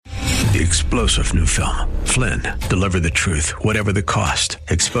The explosive new film, Flynn, Deliver the Truth, Whatever the Cost,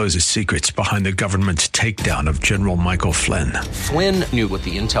 exposes secrets behind the government's takedown of General Michael Flynn. Flynn knew what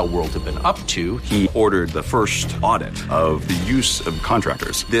the intel world had been up to. He ordered the first audit of the use of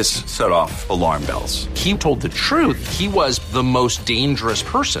contractors. This set off alarm bells. He told the truth. He was the most dangerous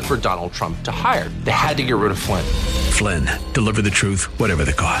person for Donald Trump to hire. They had to get rid of Flynn. Flynn, Deliver the Truth, Whatever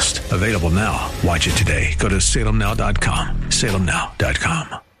the Cost. Available now. Watch it today. Go to salemnow.com.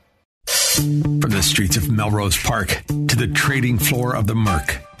 salemnow.com. From the streets of Melrose Park to the trading floor of the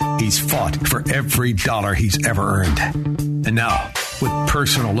Merc, he's fought for every dollar he's ever earned. And now, with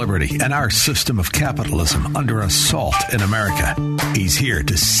personal liberty and our system of capitalism under assault in America, he's here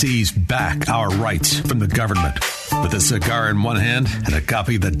to seize back our rights from the government. With a cigar in one hand and a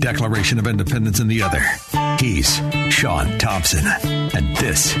copy of the Declaration of Independence in the other, he's Sean Thompson. And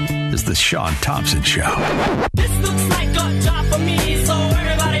this is the Sean Thompson Show. This looks like a job for me, so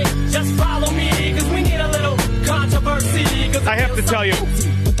everybody just follow me, because we need a little controversy. I have to tell you,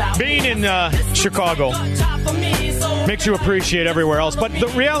 being in Chicago makes you appreciate everywhere else. But the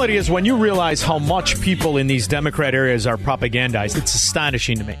reality is, when you realize how much people in these Democrat areas are propagandized, it's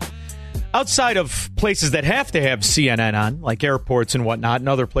astonishing to me. Outside of places that have to have CNN on, like airports and whatnot, and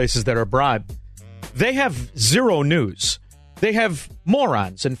other places that are bribed, they have zero news. They have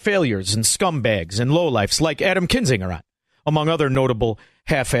morons and failures and scumbags and lowlifes like Adam Kinzinger on, among other notable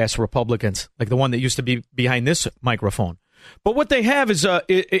half-ass Republicans, like the one that used to be behind this microphone. But what they have is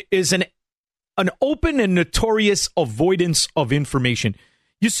an open and notorious avoidance of information.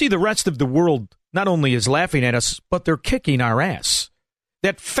 You see, the rest of the world not only is laughing at us, but they're kicking our ass.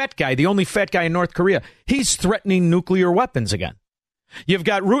 That fat guy, the only fat guy in North Korea, he's threatening nuclear weapons again. You've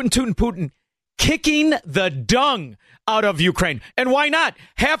got Rootin' Tootin' Putin kicking the dung out of Ukraine. And why not?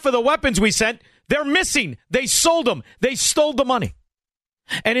 Half of the weapons we sent, they're missing. They sold them. They stole the money.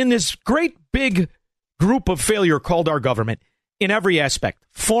 And in this great big group of failure called our government, in every aspect,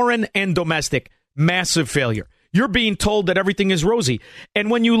 foreign and domestic, massive failure. You're being told that everything is rosy.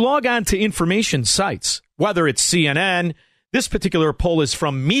 And when you log on to information sites, whether it's CNN, this particular poll is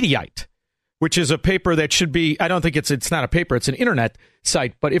from Mediaite, which is a paper that should be, I don't think it's not a paper, it's an internet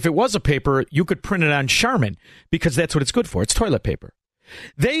site. But if it was a paper, you could print it on Charmin, because that's what it's good for. It's toilet paper.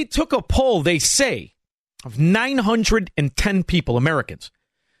 They took a poll, they say, of 910 people, Americans,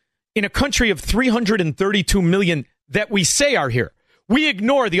 in a country of 332 million that we say are here. We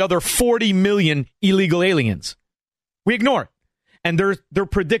ignore the other 40 million illegal aliens. We ignore it. And they're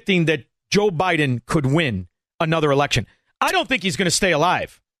predicting that Joe Biden could win another election. I don't think he's going to stay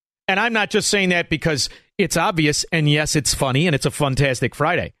alive. And I'm not just saying that because it's obvious, and yes, it's funny, and it's a fantastic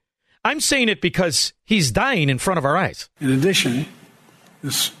Friday. I'm saying it because he's dying in front of our eyes. In addition,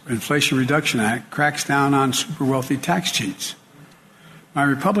 this Inflation Reduction Act cracks down on super wealthy tax cheats. My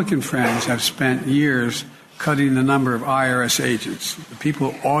Republican friends have spent years cutting the number of IRS agents, the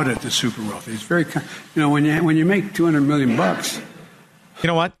people who audit the super wealthy. It's very, when you make $200 million. You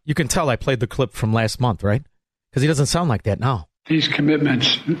know what? You can tell I played the clip from last month, right? Because he doesn't sound like that now. These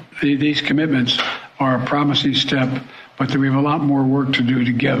commitments are a promising step, but we have a lot more work to do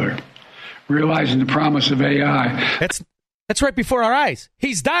together. Realizing the promise of AI. That's right before our eyes.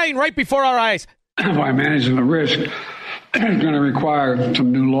 He's dying right before our eyes. By managing the risk, it's going to require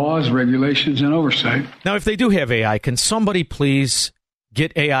some new laws, regulations, and oversight. Now, if they do have AI, can somebody please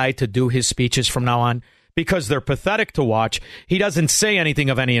get AI to do his speeches from now on? Because they're pathetic to watch. He doesn't say anything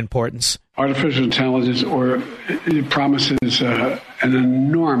of any importance. Artificial intelligence it promises an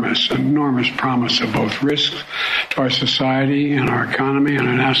enormous promise of both risks to our society and our economy and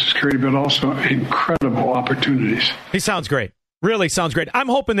our national security, but also incredible opportunities. He sounds great. Really sounds great. I'm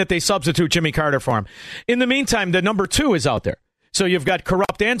hoping that they substitute Jimmy Carter for him. In the meantime, the number 2 is out there. So you've got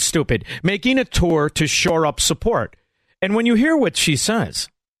corrupt and stupid making a tour to shore up support. And when you hear what she says,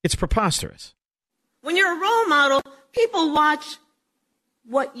 it's preposterous. When you're a role model, people watch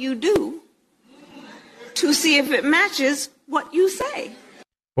what you do to see if it matches what you say.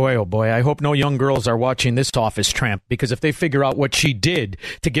 Boy, oh boy, I hope no young girls are watching this office tramp, because if they figure out what she did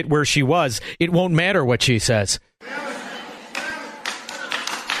to get where she was, it won't matter what she says. So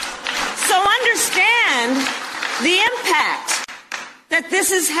understand the impact that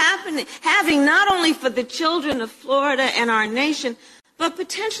this is having not only for the children of Florida and our nation, but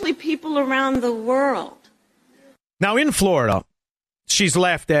potentially people around the world. Now, in Florida, she's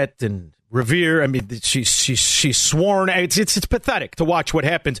laughed at and revered. I mean, she's sworn. It's pathetic to watch what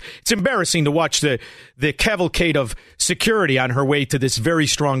happens. It's embarrassing to watch the cavalcade of security on her way to this very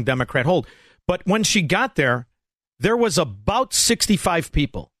strong Democrat hold. But when she got there was about 65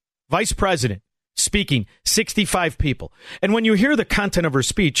 people. Vice President, speaking, 65 people. And when you hear the content of her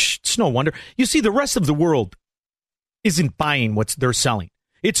speech, it's no wonder. You see, the rest of the world isn't buying what they're selling.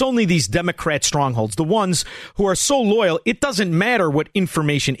 It's only these Democrat strongholds, the ones who are so loyal, it doesn't matter what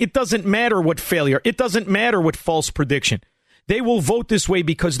information, it doesn't matter what failure, it doesn't matter what false prediction. They will vote this way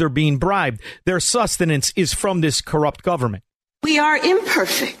because they're being bribed. Their sustenance is from this corrupt government. We are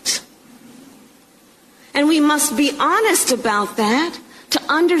imperfect. And we must be honest about that to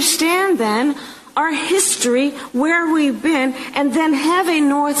understand then our history, where we've been, and then have a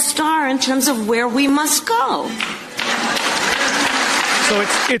North Star in terms of where we must go. So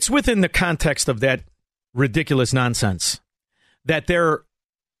it's within the context of that ridiculous nonsense that they're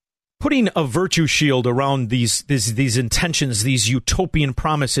putting a virtue shield around these intentions, these utopian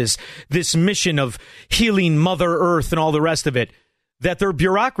promises, this mission of healing Mother Earth and all the rest of it, that their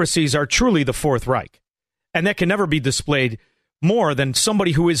bureaucracies are truly the Fourth Reich. And that can never be displayed more than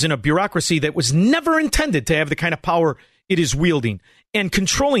somebody who is in a bureaucracy that was never intended to have the kind of power it is wielding and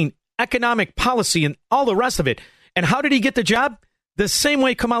controlling economic policy and all the rest of it. And how did he get the job? The same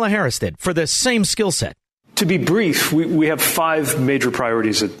way Kamala Harris did, for the same skill set. To be brief, we have 5 major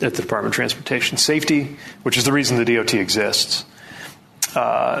priorities at the Department of Transportation. Safety, which is the reason the DOT exists.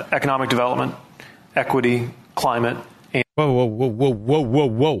 Economic development, equity, climate. And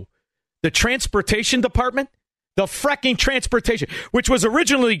Whoa. The Transportation Department? The fracking transportation, which was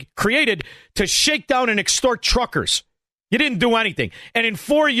originally created to shake down and extort truckers. You didn't do anything. And in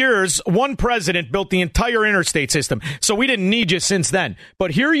 4 years, one president built the entire interstate system. So we didn't need you since then.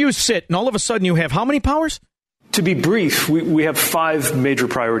 But here you sit, and all of a sudden you have how many powers? To be brief, we have 5 major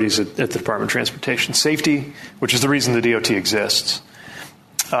priorities at the Department of Transportation. Safety, which is the reason the DOT exists.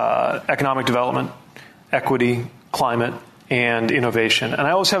 Economic development, equity, climate, and innovation. And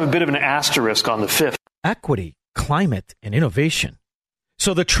I always have a bit of an asterisk on the 5th. Equity, climate, and innovation.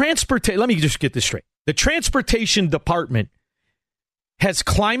 So the let me just get this straight. The Transportation Department has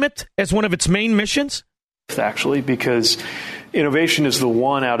climate as one of its main missions? Actually, because innovation is the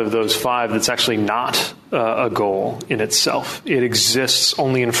one out of those 5 that's actually not a goal in itself. It exists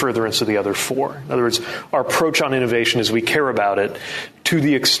only in furtherance of the other 4. In other words, our approach on innovation is we care about it to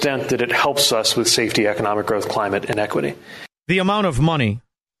the extent that it helps us with safety, economic growth, climate, and equity. The amount of money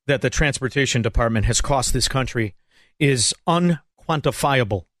that the Transportation Department has cost this country is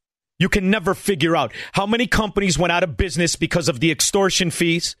unquantifiable. You can never figure out how many companies went out of business because of the extortion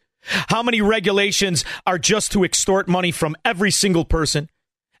fees, how many regulations are just to extort money from every single person.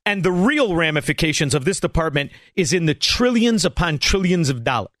 And the real ramifications of this department is in the trillions upon trillions of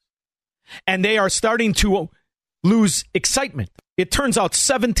dollars. And they are starting to lose excitement. It turns out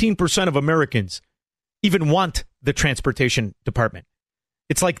 17% of Americans even want the Transportation Department.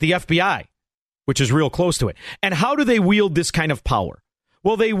 It's like the FBI, which is real close to it. And how do they wield this kind of power?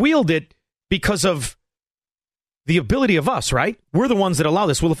 Well, they wield it because of the ability of us, right? We're the ones that allow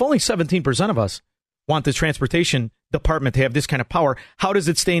this. Well, if only 17% of us want the Transportation Department to have this kind of power, how does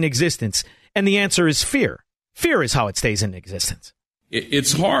it stay in existence? And the answer is fear. Fear is how it stays in existence.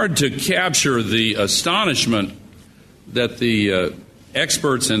 It's hard to capture the astonishment that the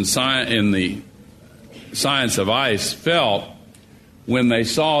experts in the science of ice felt when they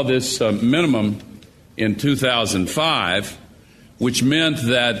saw this minimum in 2005, which meant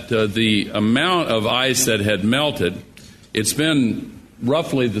that the amount of ice that had melted, it's been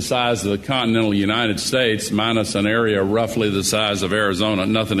roughly the size of the continental United States, minus an area roughly the size of Arizona.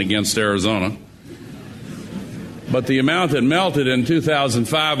 Nothing against Arizona. But the amount that melted in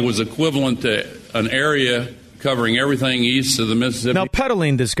 2005 was equivalent to an area covering everything east of the Mississippi. Now,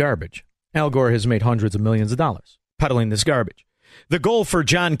 peddling this garbage, Al Gore has made hundreds of millions of dollars peddling this garbage. The goal for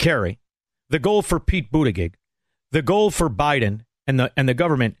John Kerry, the goal for Pete Buttigieg, the goal for Biden and the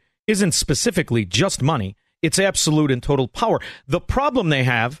government isn't specifically just money. It's absolute and total power. The problem they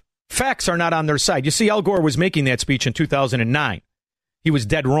have, facts are not on their side. You see, Al Gore was making that speech in 2009. He was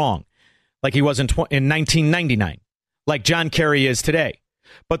dead wrong, like he was in 1999, like John Kerry is today.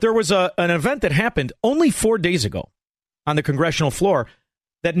 But there was an event that happened only 4 days ago on the congressional floor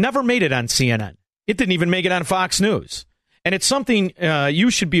that never made it on CNN. It didn't even make it on Fox News. And it's something you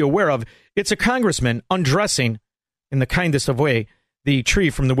should be aware of. It's a congressman undressing in the kindest of way the tree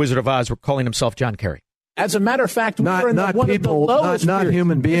from The Wizard of Oz, calling himself John Kerry. As a matter of fact, we're in not one people, of the lowest not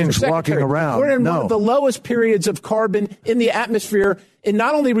human beings walking around. We're in one of the lowest periods of carbon in the atmosphere in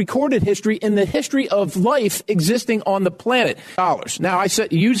not only recorded history, in the history of life existing on the planet. Now,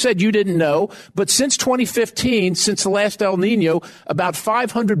 you said you didn't know, but since 2015, since the last El Nino, about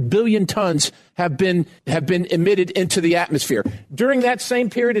 500 billion tons have been emitted into the atmosphere. During that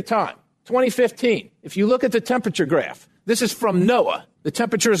same period of time, 2015, if you look at the temperature graph, this is from NOAA. The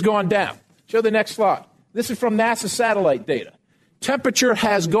temperature has gone down. Show the next slide. This is from NASA satellite data. Temperature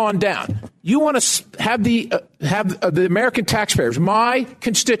has gone down. You want to have the American taxpayers, my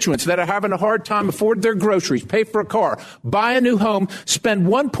constituents that are having a hard time afford their groceries, pay for a car, buy a new home, spend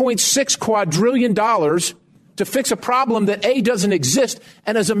 $1.6 quadrillion to fix a problem that A, doesn't exist,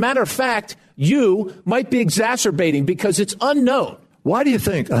 and as a matter of fact, you might be exacerbating because it's unknown. Why do you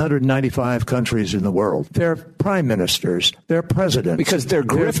think 195 countries in the world, their prime ministers, their presidents? Because they're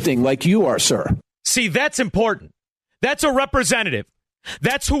grifting like you are, sir. See, that's important. That's a representative.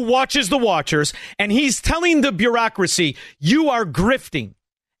 That's who watches the watchers, and he's telling the bureaucracy, you are grifting.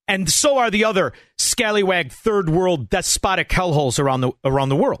 And so are the other scallywag third world despotic hellholes around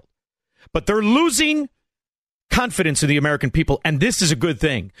the world. But they're losing confidence in the American people, and this is a good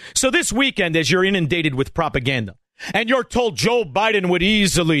thing. So this weekend, as you're inundated with propaganda, and you're told Joe Biden would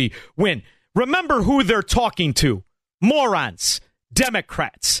easily win, remember who they're talking to. Morons,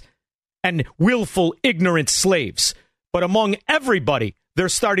 Democrats, and willful, ignorant slaves. But among everybody, they're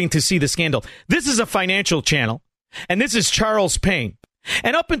starting to see the scandal. This is a financial channel, and this is Charles Payne.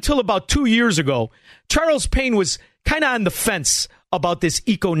 And up until about 2 years ago, Charles Payne was kind of on the fence about this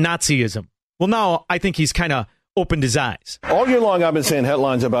eco-Nazism. Well, now I think he's kind of opened his eyes. All year long, I've been seeing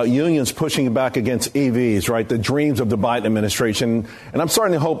headlines about unions pushing back against EVs, right? The dreams of the Biden administration. And I'm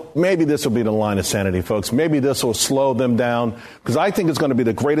starting to hope maybe this will be the line of sanity, folks. Maybe this will slow them down, because I think it's going to be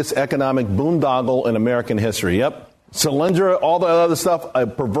the greatest economic boondoggle in American history. Yep. Solyndra, all the other stuff, a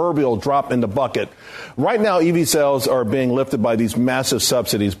proverbial drop in the bucket. Right now, EV sales are being lifted by these massive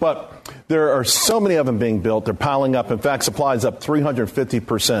subsidies, but there are so many of them being built. They're piling up. In fact, supply is up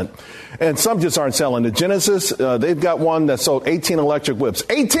 350%. And some just aren't selling. The Genesis, they've got one that sold 18 electric whips.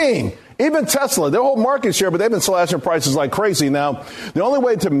 18! Even Tesla, their whole market share, but they've been slashing prices like crazy. Now, the only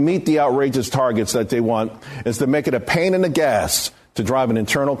way to meet the outrageous targets that they want is to make it a pain in the gas to drive an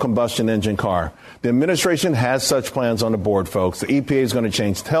internal combustion engine car. The administration has such plans on the board, folks. The EPA is going to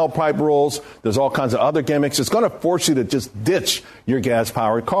change tailpipe rules. There's all kinds of other gimmicks. It's going to force you to just ditch your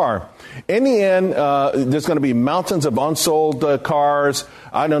gas-powered car. In the end, there's going to be mountains of unsold cars.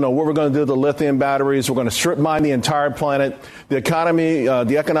 I don't know what we're going to do to the lithium batteries. We're going to strip mine the entire planet. The economy,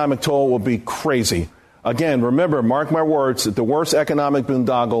 the economic toll will be crazy. Again, remember, mark my words, the worst economic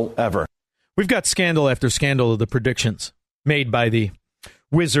boondoggle ever. We've got scandal after scandal of the predictions made by the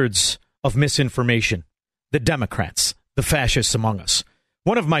wizards of misinformation, the Democrats, the fascists among us.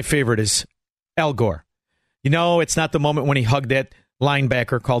 One of my favorite is Al Gore. You know, it's not the moment when he hugged that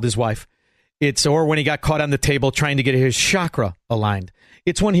linebacker called his wife. Or when he got caught on the table trying to get his chakra aligned.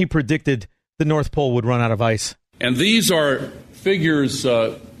 It's when he predicted the North Pole would run out of ice. And these are figures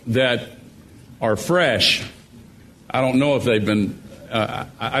that are fresh. I don't know if they've been,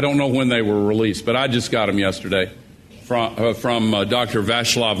 I don't know when they were released, but I just got them yesterday. From Dr.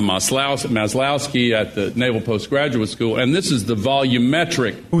 Václav Maslowski at the Naval Postgraduate School, and this is the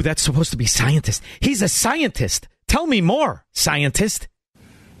volumetric. Ooh, that's supposed to be scientist. He's a scientist. Tell me more, scientist.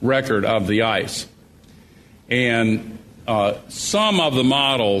 Record of the ice. And some of the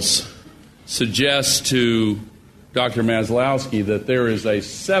models suggest to Dr. Maslowski that there is a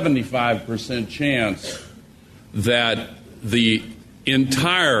 75% chance that the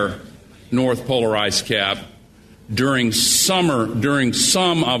entire North Polar ice cap during some of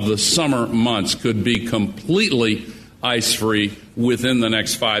the summer months could be completely ice-free within the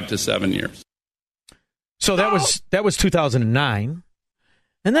next 5 to 7 years. So that was 2009.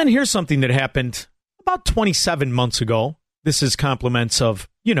 And then here's something that happened about 27 months ago. This is compliments of,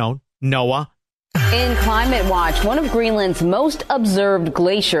 NOAA. In Climate Watch, one of Greenland's most observed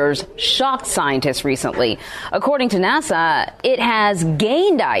glaciers shocked scientists recently. According to NASA, it has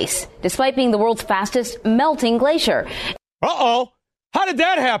gained ice, despite being the world's fastest melting glacier. Uh-oh! How did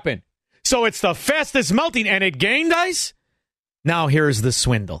that happen? So it's the fastest melting and it gained ice? Now here's the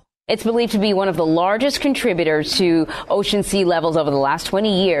swindle. It's believed to be one of the largest contributors to ocean sea levels over the last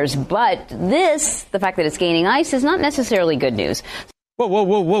 20 years. But the fact that it's gaining ice, is not necessarily good news.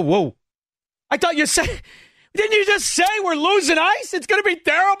 Whoa. I thought you said, didn't you just say we're losing ice? It's going to be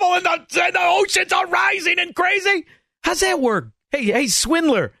terrible and the oceans are rising and crazy. How's that work? Hey,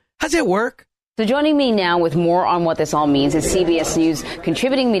 swindler, how's that work? So joining me now with more on what this all means is CBS News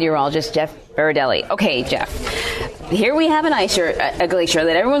contributing meteorologist Jeff Berardelli. Okay, Jeff, here we have a glacier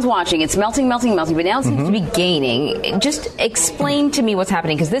that everyone's watching. It's melting, but now it seems to be gaining. Just explain to me what's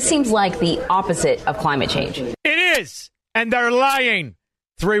happening, because this seems like the opposite of climate change. It is, and they're lying.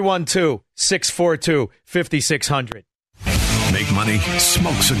 312-642-5600. Make money,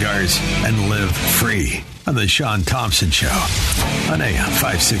 smoke cigars, and live free on the Sean Thompson Show on AM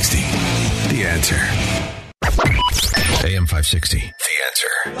 560. The Answer. AM 560. The Answer.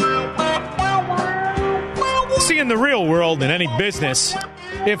 See, in the real world, in any business,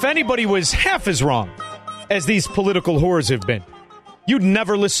 if anybody was half as wrong as these political whores have been, you'd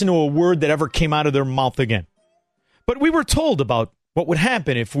never listen to a word that ever came out of their mouth again. But we were told about what would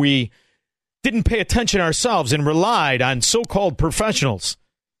happen if we didn't pay attention ourselves and relied on so-called professionals.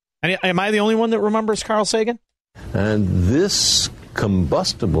 And am I the only one that remembers Carl Sagan? And this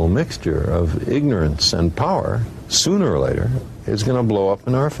combustible mixture of ignorance and power, sooner or later, is going to blow up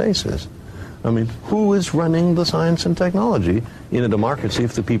in our faces. I mean, who is running the science and technology in a democracy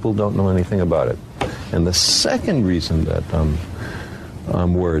if the people don't know anything about it? And the second reason that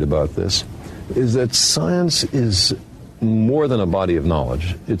I'm worried about this is that science is more than a body of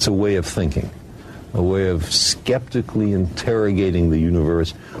knowledge. It's a way of thinking, a way of skeptically interrogating the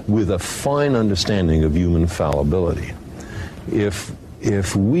universe with a fine understanding of human fallibility.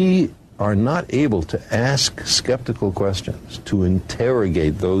 If we are not able to ask skeptical questions, to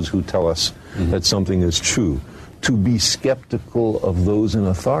interrogate those who tell us that something is true, to be skeptical of those in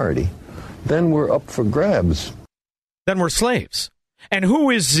authority, then we're up for grabs. Then we're slaves. And who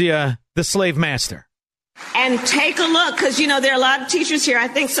is the slave master? And take a look, because, there are a lot of teachers here. I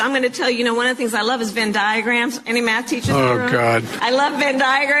think so. I'm going to tell you, one of the things I love is Venn diagrams. Any math teachers? Oh, God. I love Venn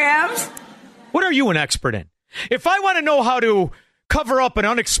diagrams. What are you an expert in? If I want to know how to cover up an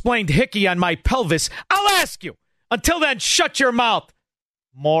unexplained hickey on my pelvis, I'll ask you. Until then, shut your mouth,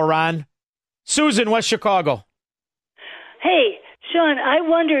 moron. Susan, West Chicago. Hey, Sean, I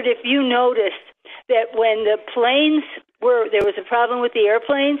wondered if you noticed that when the planes there was a problem with the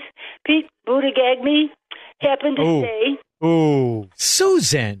airplanes, Pete Buttigieg happened to say... Ooh,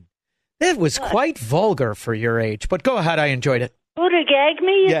 Susan, that was quite vulgar for your age, but go ahead, I enjoyed it. Buttigieg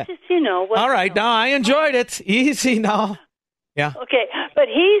me? Yeah. It's just, All right, no, I enjoyed it. Easy now. Yeah. Okay, but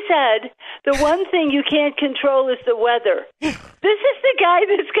he said the one thing you can't control is the weather. This is the guy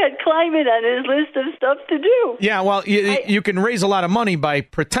that's got climate on his list of stuff to do. Yeah, well, you can raise a lot of money by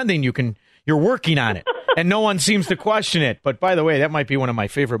pretending you're working on it, and no one seems to question it. But by the way, that might be one of my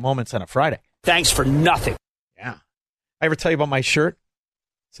favorite moments on a Friday. Thanks for nothing. Yeah. I ever tell you about my shirt?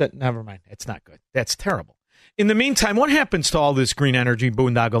 Never mind. It's not good. That's terrible. In the meantime, what happens to all this green energy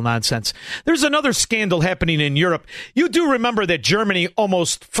boondoggle nonsense? There's another scandal happening in Europe. You do remember that Germany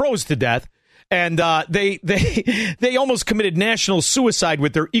almost froze to death, and they almost committed national suicide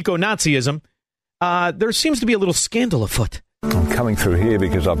with their eco-Nazism. There seems to be a little scandal afoot. I'm coming through here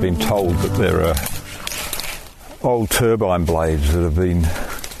because I've been told that there are old turbine blades that have been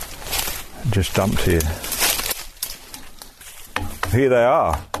just dumped here. Here they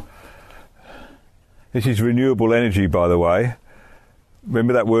are. This is renewable energy, by the way.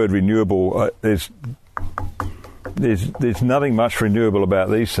 Remember that word renewable? There's nothing much renewable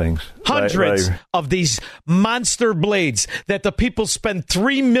about these things. Hundreds of these monster blades that the people spend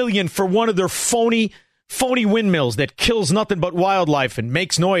 $3 million for one of their phony windmills that kills nothing but wildlife and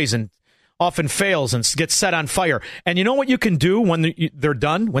makes noise and often fails and gets set on fire. And you know what you can do when they're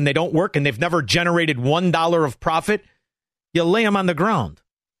done, when they don't work and they've never generated $1 of profit? You lay them on the ground.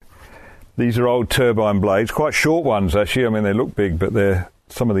 These are old turbine blades, quite short ones, actually. I mean, they look big, but they're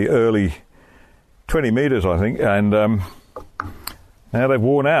some of the early 20 metres, I think. And now they've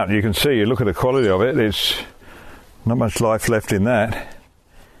worn out. You can see, you look at the quality of it, there's not much life left in that.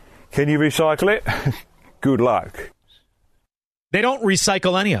 Can you recycle it? Good luck. They don't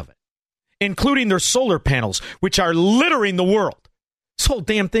recycle any of it, including their solar panels, which are littering the world. This whole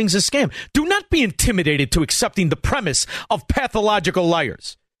damn thing's a scam. Do not be intimidated to accepting the premise of pathological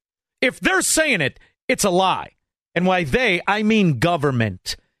liars. If they're saying it, it's a lie. And by they, I mean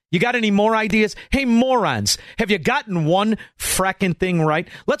government. You got any more ideas? Hey, morons, have you gotten one fracking thing right?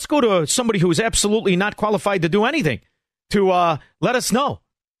 Let's go to somebody who is absolutely not qualified to do anything to let us know.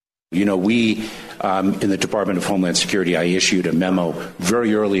 We, in the Department of Homeland Security, I issued a memo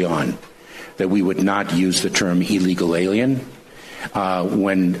very early on that we would not use the term illegal alien.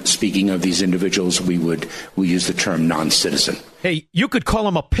 When speaking of these individuals, we use the term non-citizen. Hey, you could call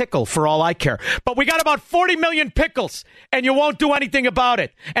them a pickle for all I care. But we got about 40 million pickles, and you won't do anything about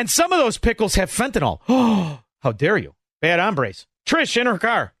it. And some of those pickles have fentanyl. Oh, how dare you. Bad hombres. Trish, in her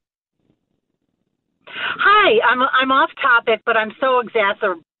car. Hi, I'm off topic, but I'm so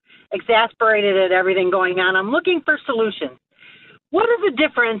exasperated at everything going on. I'm looking for solutions. What is the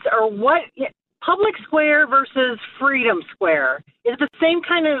difference, or what... Public Square versus Freedom Square. Is it the same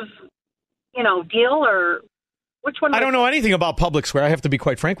kind of, deal, or which one? I don't know anything about Public Square. I have to be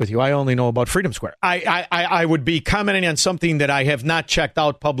quite frank with you. I only know about Freedom Square. I would be commenting on something that I have not checked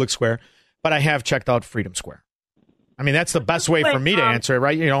out Public Square, but I have checked out Freedom Square. I mean, that's the best way for me to answer it,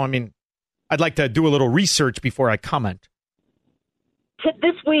 right? I'd like to do a little research before I comment.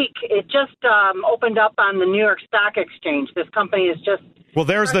 this week, it just opened up on the New York Stock Exchange. This company is just... Well,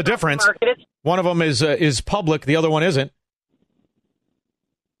 there's the difference. One of them is public. The other one isn't.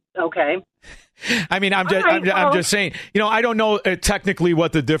 Okay. I mean, I'm just saying, I don't know technically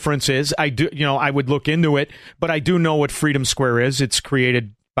what the difference is. I do, I would look into it, but I do know what Freedom Square is. It's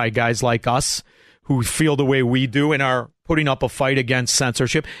created by guys like us who feel the way we do and are putting up a fight against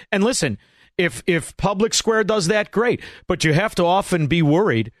censorship. And listen, if Public Square does that, great. But you have to often be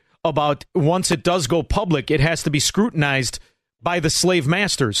worried about once it does go public, it has to be scrutinized by the slave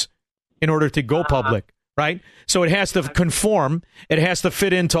masters in order to go public. Right? So it has to conform. It has to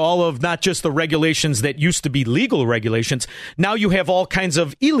fit into all of not just the regulations that used to be legal regulations. Now you have all kinds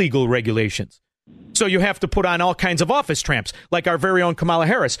of illegal regulations. So you have to put on all kinds of office tramps, like our very own Kamala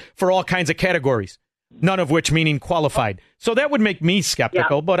Harris, for all kinds of categories, none of which meaning qualified. So that would make me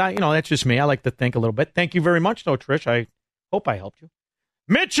skeptical, but that's just me. I like to think a little bit. Thank you very much, though, Trish. I hope I helped you.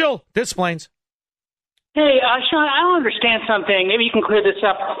 Mitchell, Des Plaines. Hey, Sean, I don't understand something. Maybe you can clear this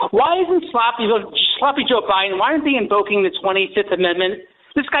up. Why isn't sloppy Joe Biden, why aren't they invoking the 25th Amendment?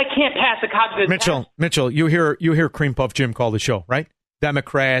 This guy can't pass a cognitive Mitchell, you hear Cream Puff Jim call the show, right?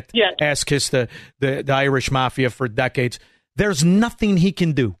 Democrat, yes. Ass kiss the Irish mafia for decades. There's nothing he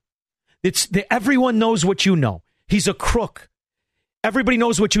can do. Everyone knows what you know. He's a crook. Everybody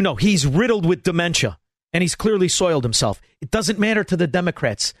knows what you know. He's riddled with dementia, and he's clearly soiled himself. It doesn't matter to the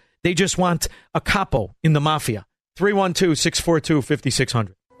Democrats. They just want a capo in the mafia.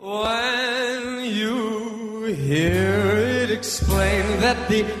 312-642-5600. When you hear it explain that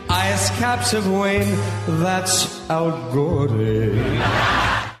the ice caps have waned, that's Al Gore.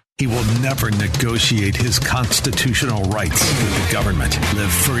 He will never negotiate his constitutional rights with the government.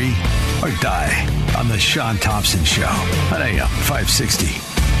 Live free or die on the Sean Thompson Show on AM 560.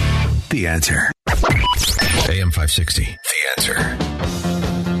 The Answer. AM 560. The Answer.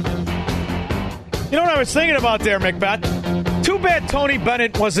 You know what I was thinking about there, Macbeth? Too bad Tony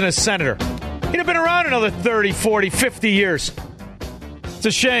Bennett wasn't a senator. He'd have been around another 30, 40, 50 years. It's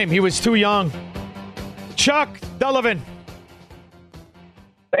a shame. He was too young. Chuck Dullivan.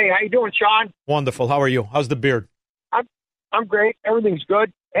 Hey, how you doing, Sean? Wonderful. How are you? How's the beard? I'm great. Everything's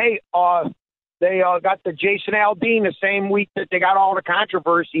good. Hey, they got the Jason Aldean the same week that they got all the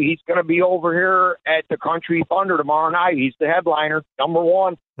controversy. He's going to be over here at the Country Thunder tomorrow night. He's the headliner, number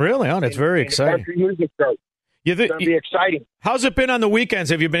one. Really? Oh, that's very exciting. Country music show. It's going to be exciting. How's it been on the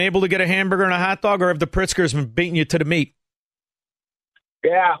weekends? Have you been able to get a hamburger and a hot dog, or have the Pritzkers been beating you to the meat?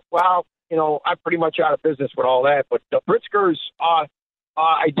 Yeah, well, I'm pretty much out of business with all that. But the Pritzkers,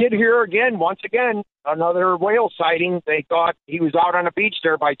 I did hear once again, another whale sighting. They thought he was out on the beach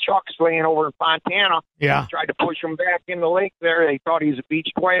there by Chuck's laying over in Fontana. Yeah. They tried to push him back in the lake there. They thought he was a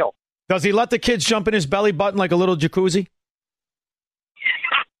beached whale. Does he let the kids jump in his belly button like a little jacuzzi?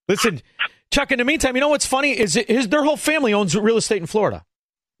 Listen, Chuck, in the meantime, you know what's funny is their whole family owns real estate in Florida.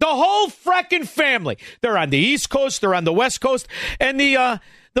 The whole frickin' family. They're on the East Coast. They're on the West Coast. And the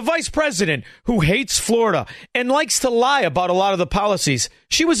vice president, who hates Florida and likes to lie about a lot of the policies,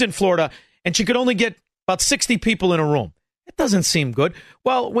 she was in Florida, and she could only get about 60 people in a room. It doesn't seem good.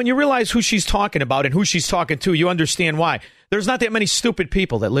 Well, when you realize who she's talking about and who she's talking to, you understand why. There's not that many stupid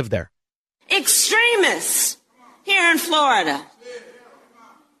people that live there. Extremists here in Florida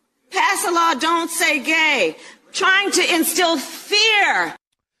pass a law, don't say gay, trying to instill fear.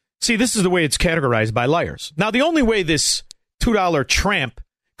 See, this is the way it's categorized by liars. Now, the only way this $2 tramp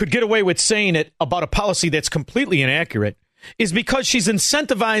could get away with saying it about a policy that's completely inaccurate is because she's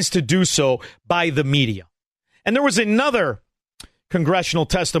incentivized to do so by the media. And there was another congressional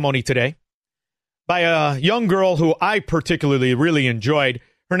testimony today by a young girl who I particularly really enjoyed.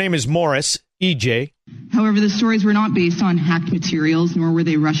 Her name is Morris, EJ. However, the stories were not based on hacked materials, nor were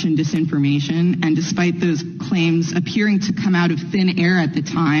they Russian disinformation. And despite those claims appearing to come out of thin air at the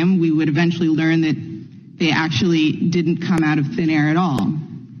time, we would eventually learn that they actually didn't come out of thin air at all.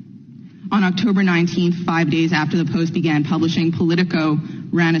 On October 19th, 5 days after the Post began publishing, Politico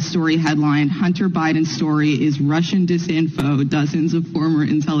ran a story headlined, "Hunter Biden's story is Russian disinfo, dozens of former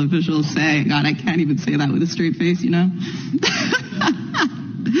intel officials say." God, I can't even say that with a straight face,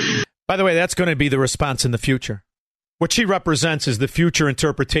 By the way, that's going to be the response in the future. What she represents is the future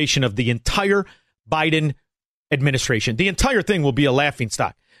interpretation of the entire Biden administration. The entire thing will be a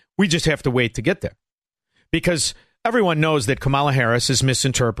laughingstock. We just have to wait to get there. Because everyone knows that Kamala Harris is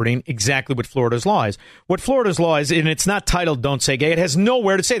misinterpreting exactly what Florida's law is. What Florida's law is, and it's not titled "Don't Say Gay," it has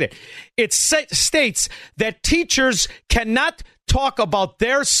nowhere to say that. It states that teachers cannot talk about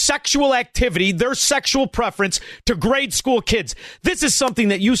their sexual activity, their sexual preference to grade school kids. This is something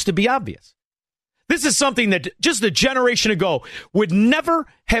that used to be obvious. This is something that just a generation ago would never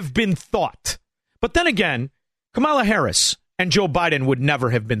have been thought. But then again, Kamala Harris and Joe Biden would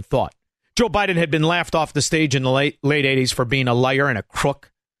never have been thought. Joe Biden had been laughed off the stage in the late 80s for being a liar and a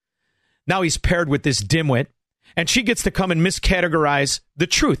crook. Now he's paired with this dimwit, and she gets to come and miscategorize the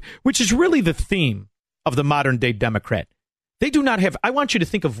truth, which is really the theme of the modern-day Democrat. They do not have, I want you to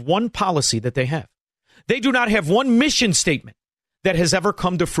think of one policy that they have. They do not have one mission statement that has ever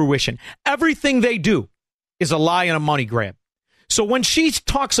come to fruition. Everything they do is a lie and a money grab. So when she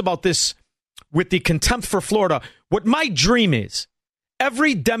talks about this with the contempt for Florida, what my dream is,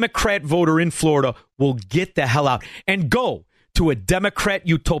 every Democrat voter in Florida will get the hell out and go to a Democrat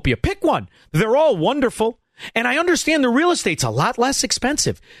utopia. Pick one. They're all wonderful. And I understand the real estate's a lot less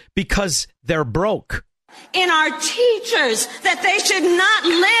expensive because they're broke. In our teachers, that they should not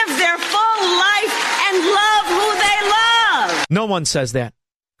live their full life and love who they love. No one says that,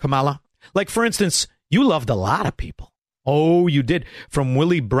 Kamala. Like, for instance, you loved a lot of people. Oh, you did. From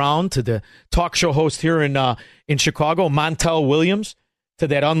Willie Brown to the talk show host here in Chicago, Montel Williams, to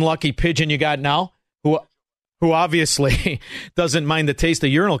that unlucky pigeon you got now, who obviously doesn't mind the taste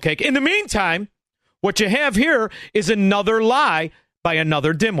of urinal cake. In the meantime, what you have here is another lie by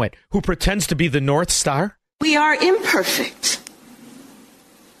another dimwit who pretends to be the North Star. We are imperfect.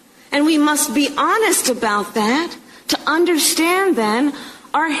 And we must be honest about that to understand then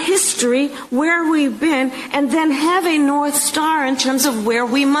our history, where we've been, and then have a North Star in terms of where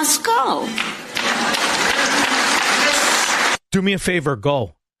we must go. Do me a favor,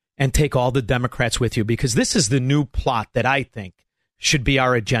 go and take all the Democrats with you, because this is the new plot that I think should be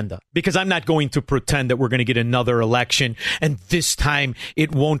our agenda. Because I'm not going to pretend that we're going to get another election and this time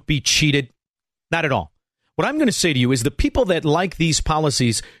it won't be cheated. Not at all. What I'm going to say to you is the people that like these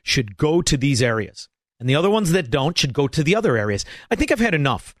policies should go to these areas. And the other ones that don't should go to the other areas. I think I've had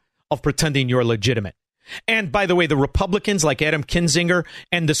enough of pretending you're legitimate. And by the way, the Republicans like Adam Kinzinger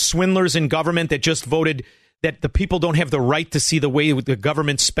and the swindlers in government that just voted that the people don't have the right to see the way the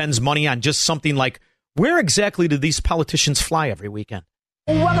government spends money on just something like, where exactly do these politicians fly every weekend?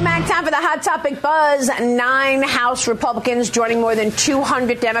 Welcome back. Time for the Hot Topic Buzz. 9 House Republicans joining more than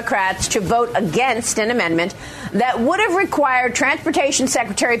 200 Democrats to vote against an amendment that would have required Transportation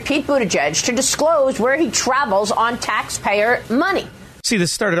Secretary Pete Buttigieg to disclose where he travels on taxpayer money. See,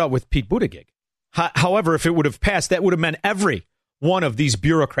 this started out with Pete Buttigieg. However, if it would have passed, that would have meant every one of these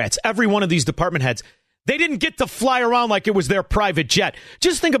bureaucrats, every one of these department heads, they didn't get to fly around like it was their private jet.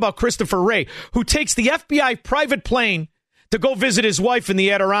 Just think about Christopher Wray, who takes the FBI private plane to go visit his wife in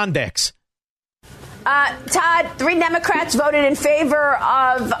the Adirondacks. Todd, 3 Democrats voted in favor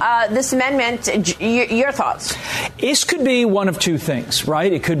of this amendment. Your thoughts? This could be one of two things,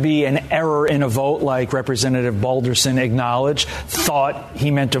 right? It could be an error in a vote, like Representative Balderson acknowledged, thought he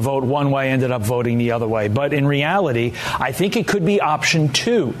meant to vote one way, ended up voting the other way. But in reality, I think it could be option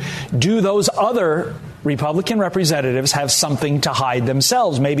 2. Do those other Republican representatives have something to hide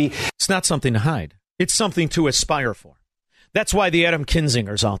themselves? Maybe it's not something to hide. It's something to aspire for. That's why the Adam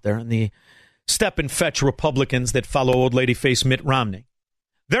Kinzingers out there and the step and fetch Republicans that follow old lady face Mitt Romney,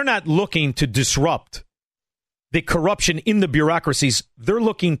 they're not looking to disrupt the corruption in the bureaucracies. They're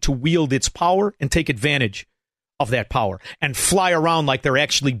looking to wield its power and take advantage of that power and fly around like they're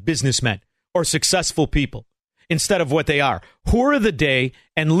actually businessmen or successful people instead of what they are. Whore of the day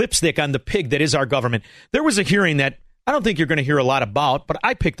and lipstick on the pig that is our government. There was a hearing that I don't think you're going to hear a lot about, but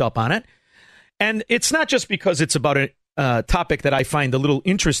I picked up on it. And it's not just because it's about a topic that I find a little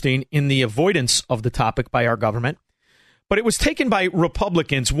interesting in the avoidance of the topic by our government, but it was taken by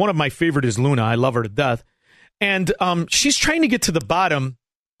Republicans. One of my favorite is Luna. I love her to death. And she's trying to get to the bottom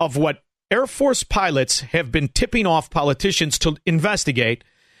of what Air Force pilots have been tipping off politicians to investigate,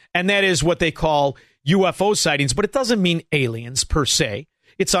 and that is what they call UFO sightings. But it doesn't mean aliens per se.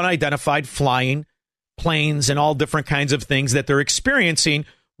 It's unidentified flying planes and all different kinds of things that they're experiencing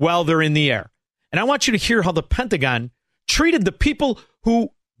while they're in the air. And I want you to hear how the Pentagon treated the people who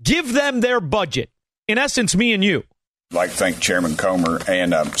give them their budget. In essence, me and you. I'd like to thank Chairman Comer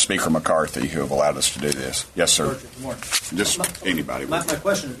and Speaker McCarthy who have allowed us to do this. Yes, sir. Good morning. Just anybody. My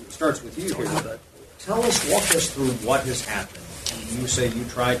question starts with you here. Walk us through what has happened. You say you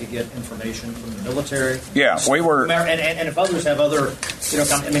tried to get information from the military. Yeah, we were. And if others have other,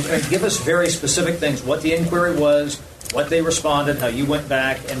 give us very specific things. What the inquiry was, what they responded, how you went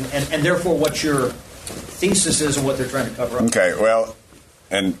back, and therefore what your thesis is and what they're trying to cover up. Okay, well,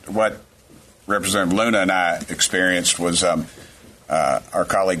 and what Representative Luna and I experienced was our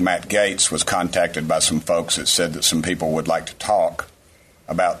colleague Matt Gaetz was contacted by some folks that said that some people would like to talk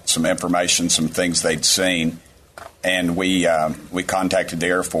about some information, some things they'd seen And we contacted the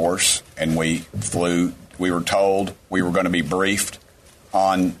Air Force, and we flew. We were told we were going to be briefed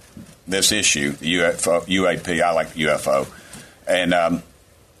on this issue, the UAP. I like UFO. And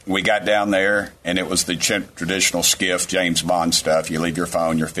we got down there, and it was the traditional skiff, James Bond stuff. You leave your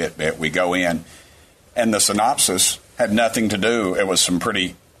phone, your Fitbit. We go in, and the synopsis had nothing to do. It was some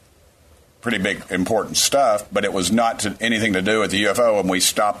pretty big, important stuff, but it was not anything to do with the UFO. And we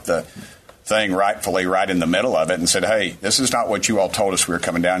stopped the thing rightfully right in the middle of it and said, hey, this is not what you all told us we were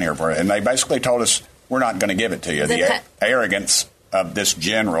coming down here for. And they basically told us, we're not going to give it to you. The arrogance of this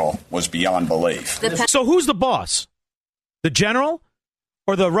general was beyond belief. So who's the boss? The general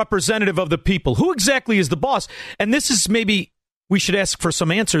or the representative of the people? Who exactly is the boss? And this is maybe we should ask for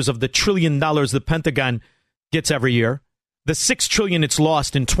some answers of the $1 trillion the Pentagon gets every year, the $6 trillion it's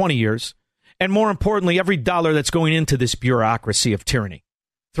lost in 20 years, and more importantly, every dollar that's going into this bureaucracy of tyranny.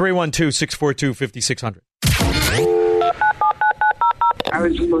 312-642-5600. I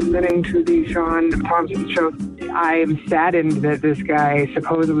was listening to the Sean Thompson show. I'm saddened that this guy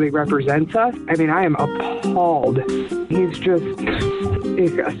supposedly represents us. I mean, I am appalled. He's just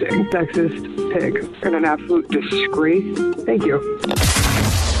disgusting, sexist pig, and an absolute disgrace. Thank you.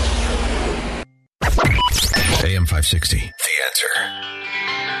 AM 560, The Answer.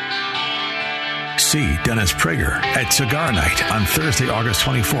 See Dennis Prager at Cigar Night on Thursday, August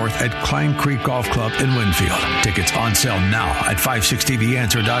 24th at Klein Creek Golf Club in Winfield. Tickets on sale now at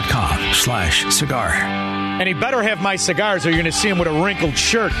 560theanswer.com/cigar. And he better have my cigars or you're going to see him with a wrinkled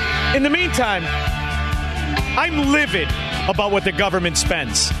shirt. In the meantime, I'm livid about what the government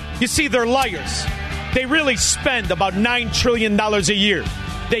spends. You see, they're liars. They really spend about $9 trillion a year.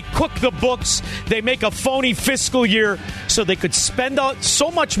 They cook the books. They make a phony fiscal year so they could spend out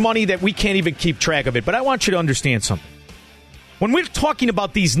so much money that we can't even keep track of it. But I want you to understand something. When we're talking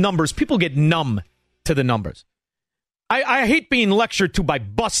about these numbers, people get numb to the numbers. I hate being lectured to by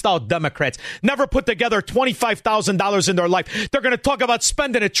bust-out Democrats. Never put together $25,000 in their life. They're going to talk about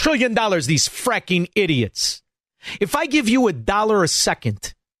spending $1 trillion, these fracking idiots. If I give you $1 a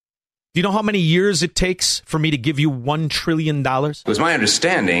second, do you know how many years it takes for me to give you $1 trillion? It was my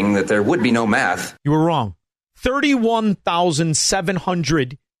understanding that there would be no math. You were wrong. 31,000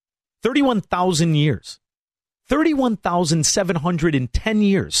 years. 31,710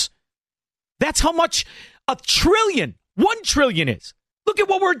 years. That's how much $1 trillion is. Look at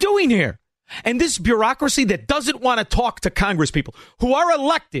what we're doing here. And this bureaucracy that doesn't want to talk to Congress people who are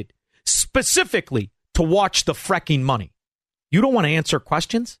elected specifically to watch the fracking money. You don't want to answer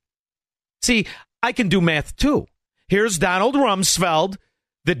questions? See, I can do math, too. Here's Donald Rumsfeld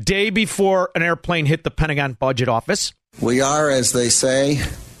the day before an airplane hit the Pentagon budget office. We are, as they say,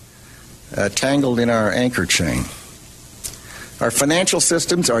 tangled in our anchor chain. Our financial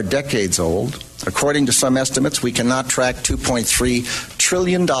systems are decades old. According to some estimates, we cannot track $2.3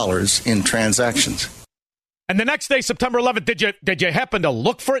 trillion in transactions. And the next day, September 11th, did you happen to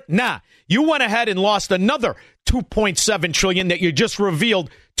look for it? Nah. You went ahead and lost another $2.7 trillion that you just revealed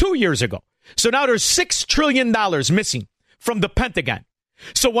 2 years ago. So now there's $6 trillion missing from the Pentagon.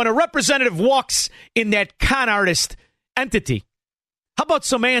 So when a representative walks in that con artist entity, how about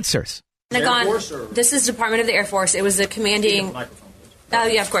some answers? This is Department of the Air Force. It was the commanding... Oh,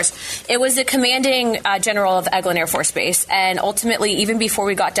 yeah, of course. It was the commanding general of Eglin Air Force Base. And ultimately, even before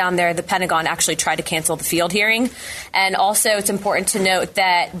we got down there, the Pentagon actually tried to cancel the field hearing. And also, it's important to note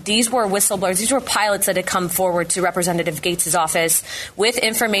that these were whistleblowers. These were pilots that had come forward to Representative Gates' office with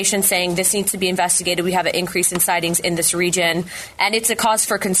information saying this needs to be investigated. We have an increase in sightings in this region. And it's a cause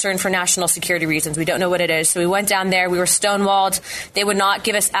for concern for national security reasons. We don't know what it is. So we went down there. We were stonewalled. They would not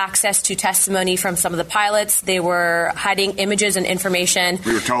give us access to testimony from some of the pilots. They were hiding images and information.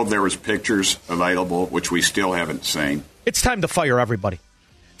 We were told there was pictures available, which we still haven't seen. It's time to fire everybody.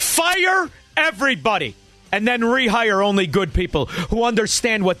 Fire everybody! And then rehire only good people who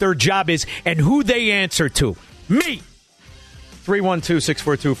understand what their job is and who they answer to. Me!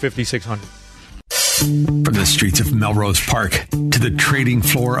 312-642-5600. From the streets of Melrose Park to the trading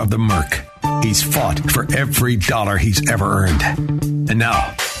floor of the Merc, he's fought for every dollar he's ever earned. And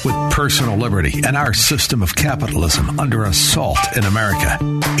now, with personal liberty and our system of capitalism under assault in America,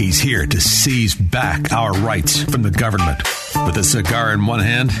 he's here to seize back our rights from the government. With a cigar in one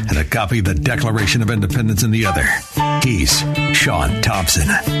hand and a copy of the Declaration of Independence in the other, he's Sean Thompson.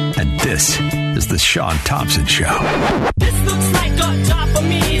 And this is The Sean Thompson Show. This looks like a job for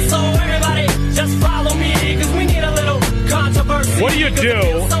me, so everybody just follow me, because we need a little controversy. What do you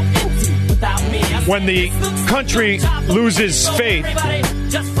do when the country loses faith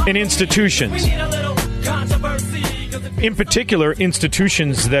in institutions? In particular,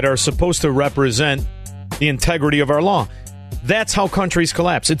 institutions that are supposed to represent the integrity of our law. That's how countries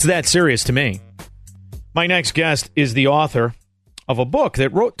collapse. It's that serious to me. My next guest is the author of a book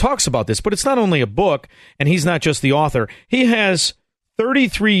that talks about this, but it's not only a book, and he's not just the author. He has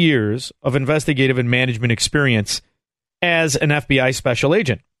 33 years of investigative and management experience as an FBI special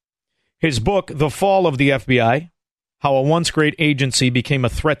agent. His book, The Fall of the FBI, How a Once Great Agency Became a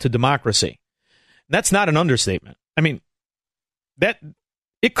Threat to Democracy. That's not an understatement. I mean, that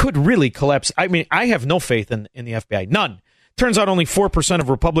it could really collapse. I mean, I have no faith in the FBI. None. Turns out only 4% of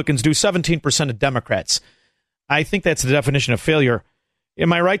Republicans do, 17% of Democrats. I think that's the definition of failure.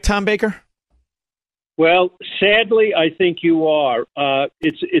 Am I right, Tom Baker? Well, sadly, I think you are.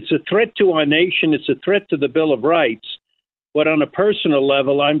 It's a threat to our nation. It's a threat to the Bill of Rights. But on a personal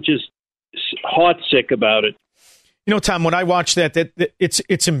level, I'm just heartsick about it. You know, Tom, when I watch that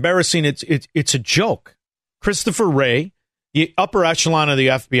it's embarrassing. It's a joke. Christopher Wray, the upper echelon of the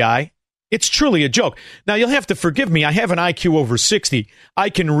FBI, it's truly a joke. Now, you'll have to forgive me. I have an IQ over 60. I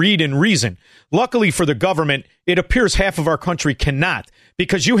can read and reason. Luckily for the government, it appears half of our country cannot,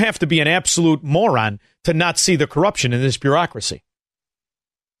 because you have to be an absolute moron to not see the corruption in this bureaucracy.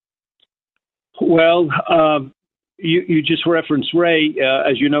 Well, you just referenced Wray.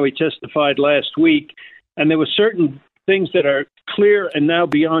 As you know, he testified last week, and there were certain things that are clear and now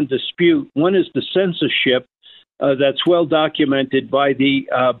beyond dispute. One is the censorship that's well documented by the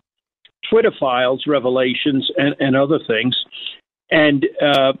Twitter files, revelations, and other things. And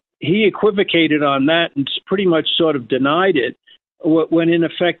he equivocated on that and pretty much sort of denied it, when in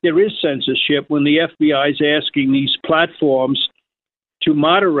effect there is censorship, when the FBI is asking these platforms to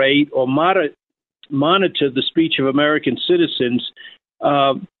moderate or monitor the speech of American citizens.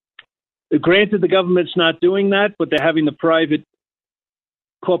 Granted, the government's not doing that, but they're having the private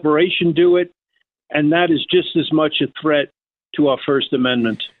corporation do it, and that is just as much a threat to our First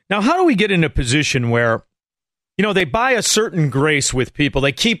Amendment. Now, how do we get in a position where, you know, they buy a certain grace with people?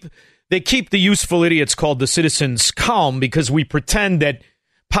 They keep the useful idiots called the citizens calm because we pretend that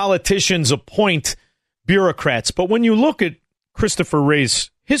politicians appoint bureaucrats. But when you look at Christopher Wray's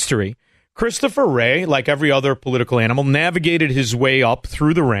history, Christopher Wray, like every other political animal, navigated his way up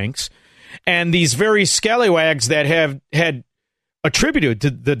through the ranks. And these very scallywags that have had attributed to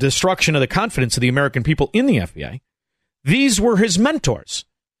the destruction of the confidence of the American people in the FBI, these were his mentors.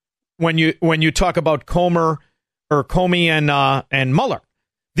 When you talk about Comey and Mueller,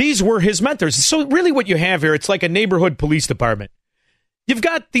 these were his mentors. So really what you have here, it's like a neighborhood police department. You've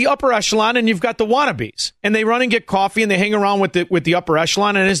got the upper echelon and you've got the wannabes, and they run and get coffee and they hang around with the upper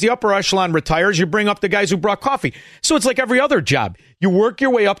echelon. And as the upper echelon retires, you bring up the guys who brought coffee. So it's like every other job. You work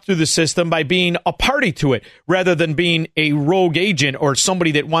your way up through the system by being a party to it rather than being a rogue agent or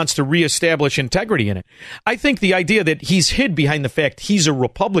somebody that wants to reestablish integrity in it. I think the idea that he's hid behind the fact he's a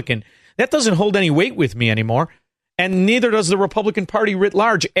Republican, that doesn't hold any weight with me anymore. And neither does the Republican Party writ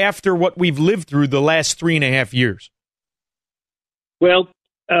large after what we've lived through the last 3.5 years. Well,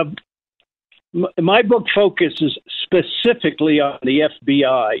 my book focuses specifically on the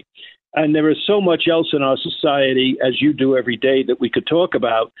FBI, and there is so much else in our society, as you do every day, that we could talk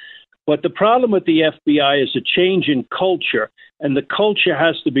about. But the problem with the FBI is a change in culture, and the culture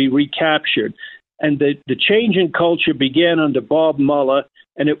has to be recaptured. And the change in culture began under Bob Mueller,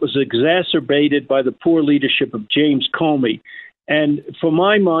 and it was exacerbated by the poor leadership of James Comey. And for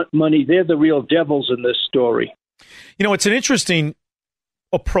my money, they're the real devils in this story. You know, it's an interesting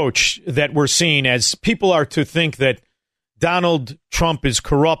approach that we're seeing, as people are to think that Donald Trump is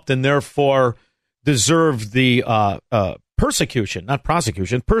corrupt and therefore deserved the persecution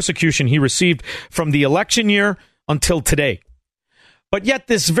he received from the election year until today. But yet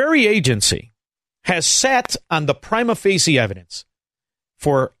this very agency has sat on the prima facie evidence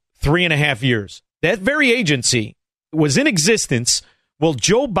for 3.5 years. That very agency was in existence while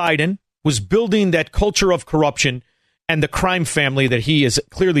Joe Biden was building that culture of corruption and the crime family that he is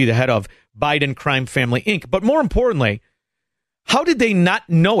clearly the head of, Biden Crime Family, Inc. But more importantly, how did they not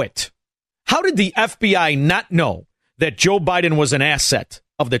know it? How did the FBI not know that Joe Biden was an asset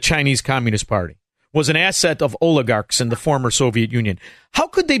of the Chinese Communist Party, was an asset of oligarchs in the former Soviet Union? How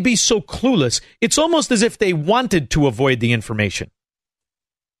could they be so clueless? It's almost as if they wanted to avoid the information.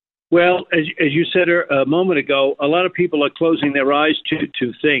 Well, as you said a moment ago, a lot of people are closing their eyes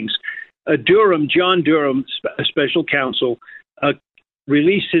to things. John Durham, special counsel,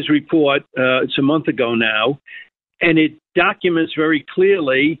 released his report, it's a month ago now, and it documents very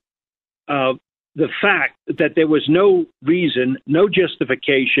clearly the fact that there was no reason, no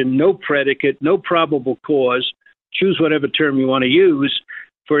justification, no predicate, no probable cause, choose whatever term you want to use,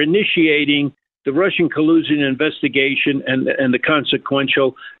 for initiating the Russian collusion investigation and the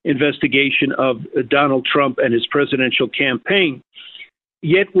consequential investigation of Donald Trump and his presidential campaign.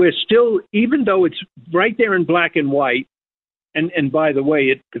 Yet we're still, even though it's right there in black and white, and by the way,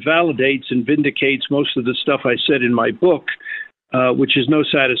 it validates and vindicates most of the stuff I said in my book, which is no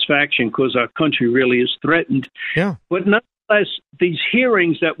satisfaction because our country really is threatened. Yeah. But nonetheless, these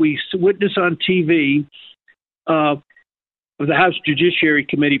hearings that we witness on TV, of the House Judiciary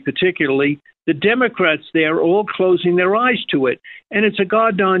Committee particularly, the Democrats there are all closing their eyes to it. And it's a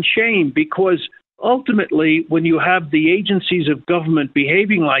goddamn shame because ultimately, when you have the agencies of government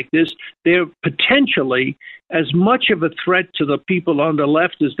behaving like this, they're potentially as much of a threat to the people on the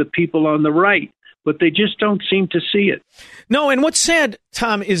left as the people on the right. But they just don't seem to see it. No, and what's sad,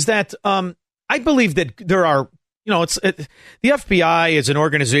 Tom, is that I believe that there are, the FBI is an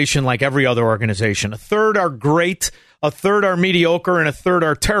organization like every other organization. A third are great, a third are mediocre, and a third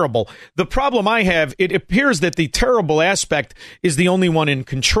are terrible. The problem I have, it appears that the terrible aspect is the only one in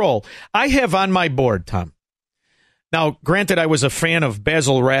control. I have on my board, Tom. Now, granted, I was a fan of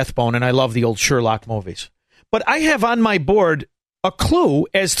Basil Rathbone, and I love the old Sherlock movies. But I have on my board a clue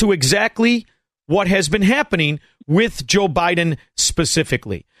as to exactly what has been happening with Joe Biden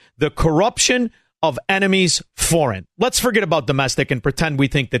specifically. The corruption of enemies foreign. Let's forget about domestic and pretend we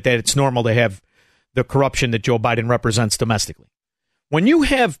think that it's normal to have the corruption that Joe Biden represents domestically. When you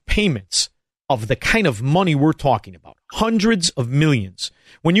have payments of the kind of money we're talking about, hundreds of millions,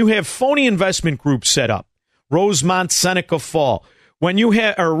 when you have phony investment groups set up, Rosemont Seneca, when you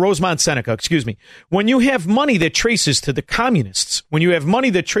have money that traces to the communists, when you have money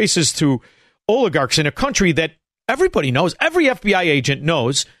that traces to oligarchs in a country that everybody knows, every FBI agent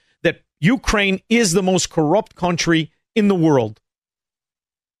knows that Ukraine is the most corrupt country in the world.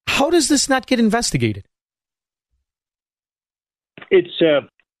 How does this not get investigated? It's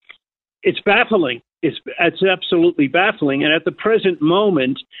baffling. It's absolutely baffling. And at the present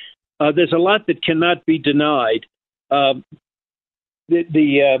moment, there's a lot that cannot be denied. We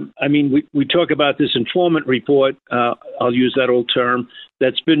talk about this informant report. I'll use that old term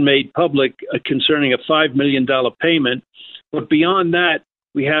that's been made public concerning a $5 million payment. But beyond that,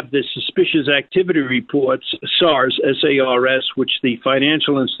 we have the suspicious activity reports, SARS, S-A-R-S, which the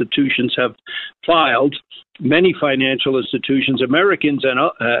financial institutions have filed. Many financial institutions, Americans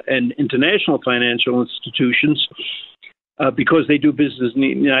and international financial institutions, because they do business in the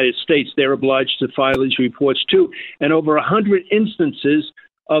United States, they're obliged to file these reports too. And over 100 instances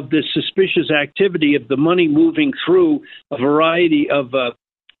of this suspicious activity of the money moving through a variety of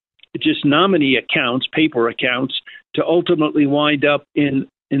just nominee accounts, paper accounts, to ultimately wind up in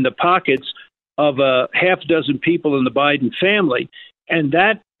the pockets of a half dozen people in the Biden family. And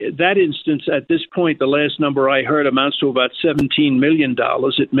that instance, at this point, the last number I heard amounts to about $17 million.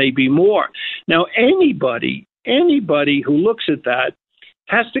 It may be more. Now, anybody who looks at that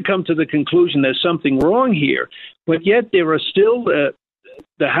has to come to the conclusion there's something wrong here. But yet there are still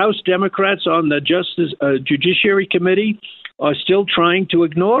the House Democrats on the Judiciary Committee are still trying to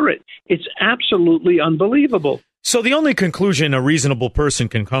ignore it. It's absolutely unbelievable. So the only conclusion a reasonable person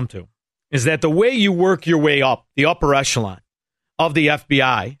can come to is that the way you work your way up, the upper echelon of the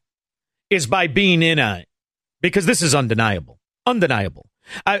FBI, is by being in on it. Because this is undeniable. Undeniable.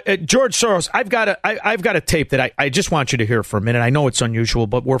 George Soros, I've got a tape that I just want you to hear for a minute. I know it's unusual,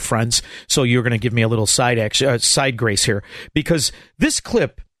 but we're friends, so you're going to give me a little side grace here. Because this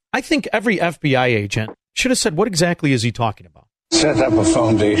clip, I think every FBI agent should have said, what exactly is he talking about? Set up a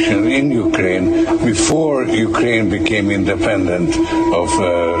foundation in Ukraine before Ukraine became independent of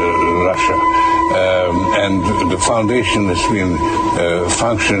Russia. And the foundation has been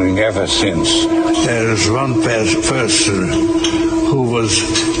functioning ever since. There is one person who was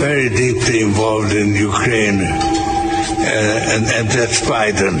very deeply involved in Ukraine, and that's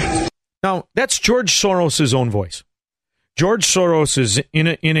Biden. Now, that's George Soros' own voice. George Soros is in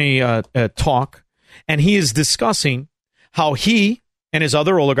a talk, and he is discussing how he and his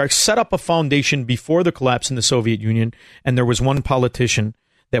other oligarchs set up a foundation before the collapse in the Soviet Union, and there was one politician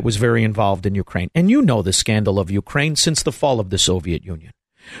that was very involved in Ukraine. And you know the scandal of Ukraine since the fall of the Soviet Union.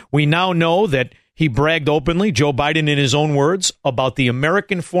 We now know that he bragged openly, Joe Biden in his own words, about the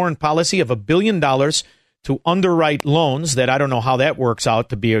American foreign policy of $1 billion to underwrite loans that I don't know how that works out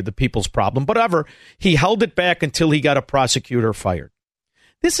to be the people's problem. But ever, he held it back until he got a prosecutor fired.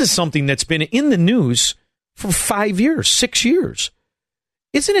 This is something that's been in the news for 5 years, 6 years.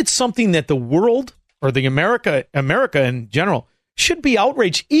 Isn't it something that the world or the America in general should be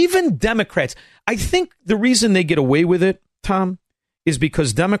outraged? Even Democrats. I think the reason they get away with it, Tom, is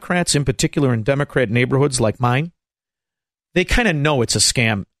because Democrats in particular in Democrat neighborhoods like mine they kind of know it's a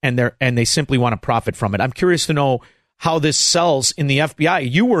scam, and they simply want to profit from it. I'm curious to know how this sells in the FBI.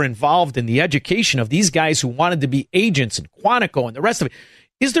 You were involved in the education of these guys who wanted to be agents and Quantico and the rest of it.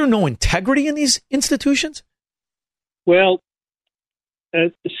 Is there no integrity in these institutions? Well,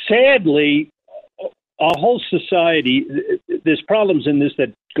 sadly, our whole society, there's problems in this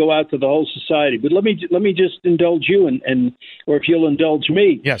that go out to the whole society. But let me just indulge you, and or if you'll indulge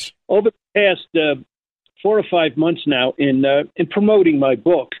me. Yes. Over the past 4 or 5 months now, in promoting my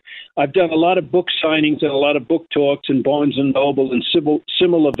book, I've done a lot of book signings and a lot of book talks in Barnes and Noble and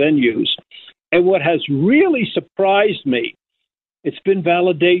similar venues. And what has really surprised me, it's been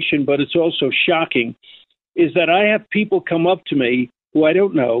validation, but it's also shocking, is that I have people come up to me who I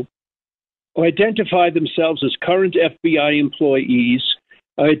don't know, who identify themselves as current FBI employees,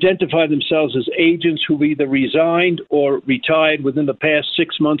 identify themselves as agents who've either resigned or retired within the past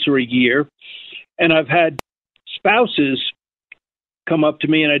 6 months or a year. And I've had spouses come up to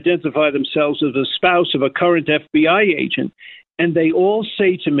me and identify themselves as a spouse of a current FBI agent. And they all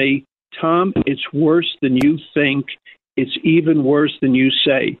say to me, Tom, it's worse than you think. It's even worse than you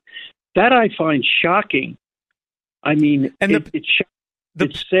say. That I find shocking. I mean,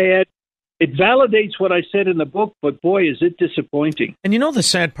 it's sad. It validates what I said in the book, but boy, is it disappointing. And you know, the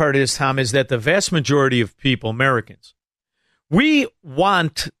sad part is, Tom, is that the vast majority of people, Americans, we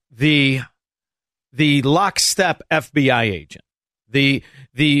want the lockstep FBI agent,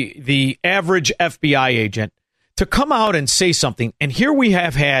 the average FBI agent, to come out and say something. And here we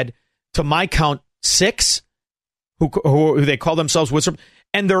have had, to my count, 6 who they call themselves whistleblowers,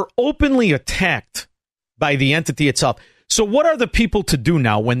 and they're openly attacked by the entity itself. So what are the people to do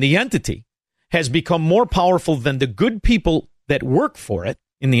now when the entity has become more powerful than the good people that work for it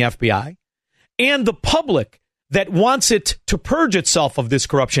in the FBI and the public that wants it to purge itself of this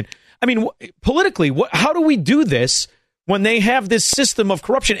corruption? I mean, politically, how do we do this when they have this system of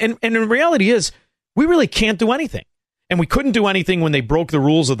corruption? And the reality is, we really can't do anything. And we couldn't do anything when they broke the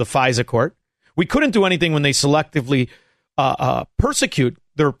rules of the FISA court. We couldn't do anything when they selectively persecute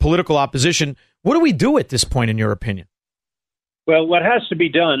their political opposition. What do we do at this point, in your opinion? Well, what has to be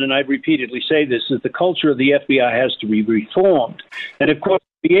done, and I repeatedly say this, is the culture of the FBI has to be reformed. And, of course,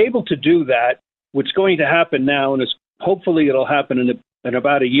 to be able to do that, what's going to happen now, and hopefully it'll happen in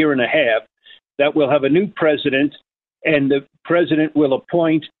about a year and a half, that we'll have a new president, and the president will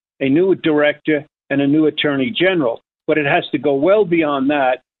appoint a new director and a new attorney general. But it has to go well beyond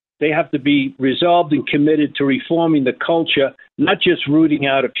that. They have to be resolved and committed to reforming the culture, not just rooting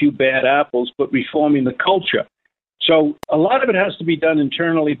out a few bad apples, but reforming the culture. So a lot of it has to be done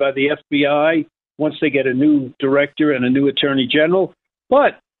internally by the FBI once they get a new director and a new attorney general.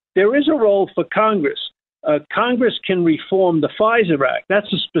 But there is a role for Congress. Congress can reform the FISA Act.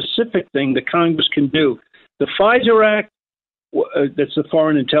 That's a specific thing that Congress can do. The FISA Act, that's the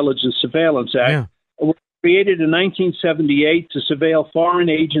Foreign Intelligence Surveillance Act, was created in 1978 to surveil foreign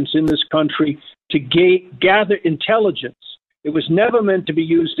agents in this country to gather intelligence. It was never meant to be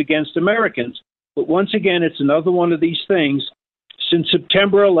used against Americans. But once again, it's another one of these things. Since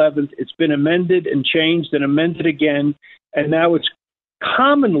September 11th, it's been amended and changed and amended again, and now it's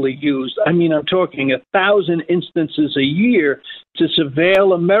commonly used. I mean, I'm talking 1,000 instances a year to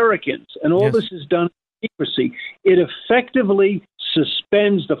surveil Americans, and all this is done in secrecy. It effectively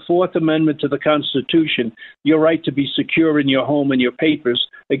suspends the Fourth Amendment to the Constitution, your right to be secure in your home and your papers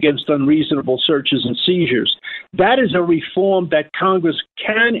against unreasonable searches and seizures. That is a reform that Congress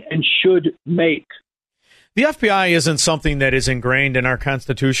can and should make. The FBI isn't something that is ingrained in our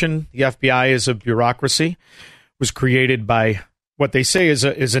Constitution. The FBI is a bureaucracy. It was created by what they say is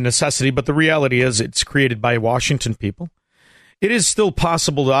a necessity, but the reality is it's created by Washington people. It is still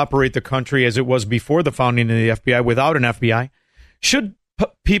possible to operate the country as it was before the founding of the FBI without an FBI. Should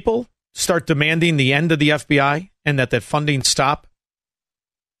people start demanding the end of the FBI and that funding stop?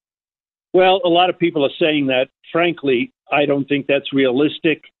 Well, a lot of people are saying that. Frankly, I don't think that's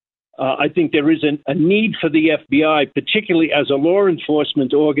realistic. I think there is a need for the FBI, particularly as a law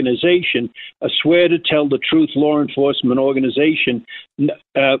enforcement organization, a swear to tell the truth law enforcement organization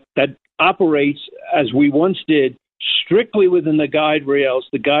that operates, as we once did, strictly within the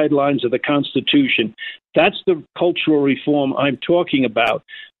guidelines of the Constitution. That's the cultural reform I'm talking about.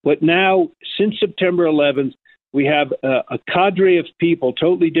 But now, since September 11th, we have a cadre of people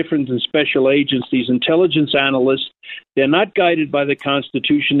totally different than special agents, these intelligence analysts. They're not guided by the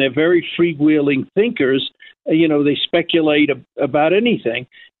Constitution. They're very freewheeling thinkers. They speculate about anything.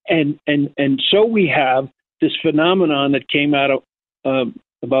 And so we have this phenomenon that came out of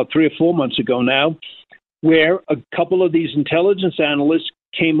about 3 or 4 months ago now, where a couple of these intelligence analysts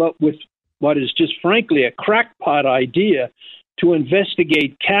came up with what is just frankly a crackpot idea to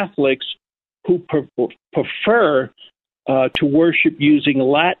investigate Catholics who prefer to worship using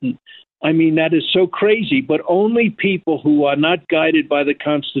Latin. I mean, that is so crazy, but only people who are not guided by the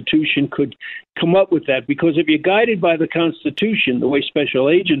Constitution could come up with that. Because if you're guided by the Constitution, the way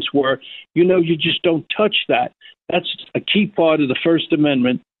special agents were, you just don't touch that. That's a key part of the First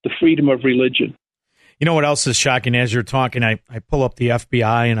Amendment, the freedom of religion. You know what else is shocking? As you're talking, I pull up the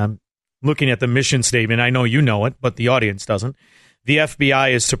FBI and I'm looking at the mission statement. I know you know it, but the audience doesn't. The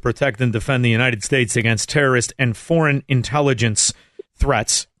FBI is to protect and defend the United States against terrorist and foreign intelligence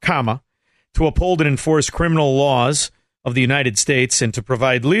threats, to uphold and enforce criminal laws of the United States, and to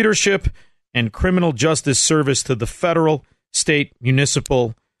provide leadership and criminal justice service to the federal, state,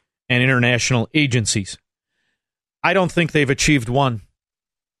 municipal, and international agencies. I don't think they've achieved one.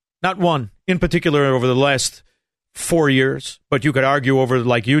 Not one, in particular over the last 4 years, but you could argue over,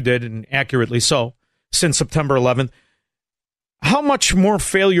 like you did, and accurately so, since September 11th. How much more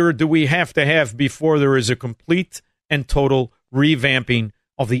failure do we have to have before there is a complete and total revamping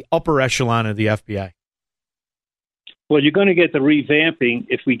of the upper echelon of the FBI? Well, you're going to get the revamping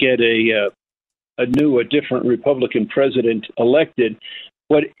if we get a different Republican president elected.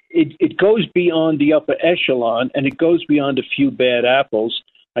 But it goes beyond the upper echelon, and it goes beyond a few bad apples.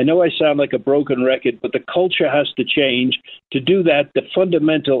 I know I sound like a broken record, but the culture has to change. To do that, the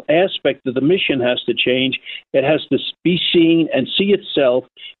fundamental aspect of the mission has to change. It has to be seen and see itself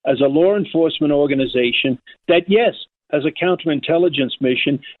as a law enforcement organization that, yes, has a counterintelligence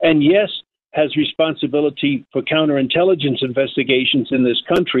mission, and yes, has responsibility for counterintelligence investigations in this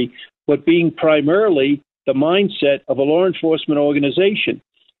country, but being primarily the mindset of a law enforcement organization.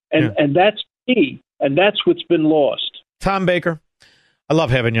 And that's key, and that's what's been lost. Tom Baker, I love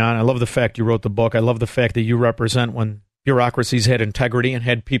having you on. I love the fact you wrote the book. I love the fact that you represent when bureaucracies had integrity and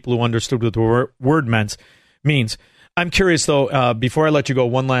had people who understood what the word means. I'm curious, though, before I let you go,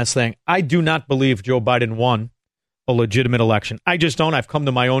 one last thing. I do not believe Joe Biden won a legitimate election. I just don't. I've come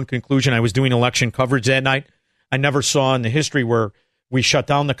to my own conclusion. I was doing election coverage that night. I never saw in the history where we shut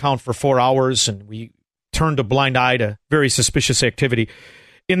down the count for 4 hours and we turned a blind eye to very suspicious activity.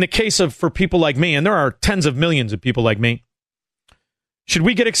 In the case of, for people like me, and there are tens of millions of people like me, should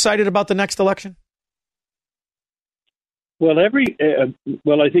we get excited about the next election? Well, I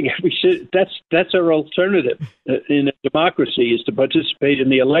think that's our alternative in a democracy, is to participate in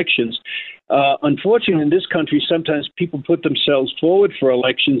the elections. Unfortunately, in this country, sometimes people put themselves forward for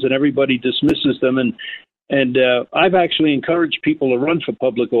elections and everybody dismisses them. And I've actually encouraged people to run for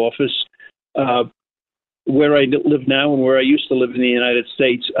public office where I live now and where I used to live in the United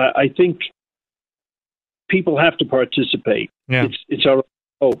States. I think people have to participate. Yeah. It's our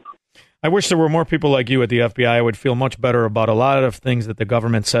hope. I wish there were more people like you at the FBI. I would feel much better about a lot of things that the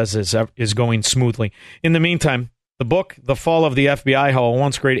government says is going smoothly. In the meantime, the book, The Fall of the FBI, How a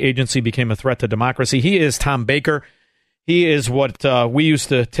Once Great Agency Became a Threat to Democracy. He is Tom Baker. He is what we used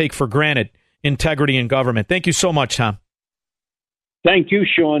to take for granted, integrity in government. Thank you so much, Tom. Thank you,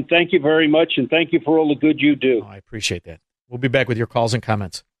 Sean. Thank you very much, and thank you for all the good you do. Oh, I appreciate that. We'll be back with your calls and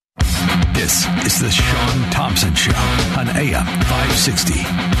comments. This is the Sean Thompson Show on AM 560.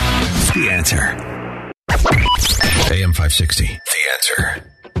 The Answer. AM 560. The Answer.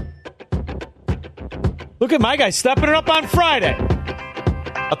 Look at my guy stepping it up on Friday.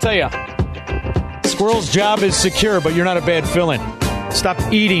 I'll tell you, Squirrel's job is secure, but you're not a bad fill-in. Stop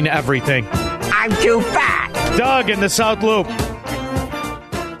eating everything. I'm too fat. Doug in the South Loop.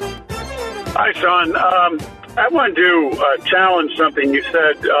 Hi, Sean. I wanted to challenge something you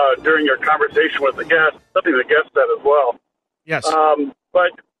said during your conversation with the guest, something the guest said as well. Yes.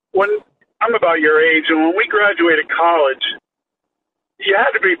 But when I'm about your age, and when we graduated college, you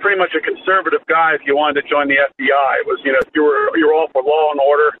had to be pretty much a conservative guy if you wanted to join the FBI. It was, you were all for law and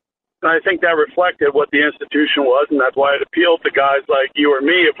order, and I think that reflected what the institution was, and that's why it appealed to guys like you or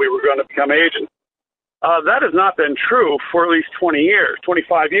me if we were going to become agents. That has not been true for at least 20 years,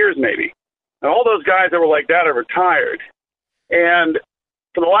 25 years maybe. And all those guys that were like that are retired. And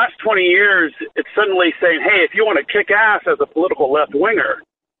for the last 20 years, it's suddenly saying, hey, if you want to kick ass as a political left-winger,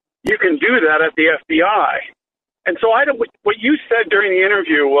 you can do that at the FBI. And so what you said during the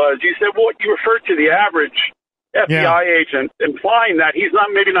interview was, you said, well, you referred to the average FBI agent, implying that he's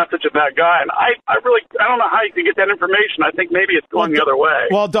maybe not such a bad guy. And I don't know how you can get that information. I think maybe it's going the other way.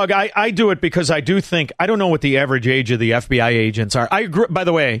 Well, Doug, I do it because I do think, I don't know what the average age of the FBI agents are. I agree, by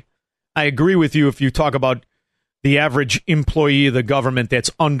the way, I agree with you if you talk about the average employee of the government that's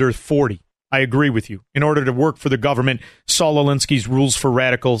under 40. I agree with you. In order to work for the government, Saul Alinsky's Rules for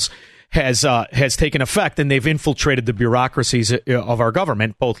Radicals has taken effect, and they've infiltrated the bureaucracies of our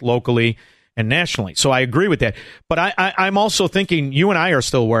government, both locally and nationally. So I agree with that. But I'm also thinking you and I are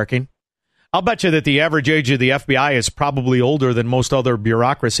still working. I'll bet you that the average age of the FBI is probably older than most other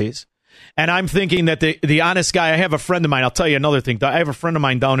bureaucracies. And I'm thinking that the honest guy, I have a friend of mine, I'll tell you another thing. I have a friend of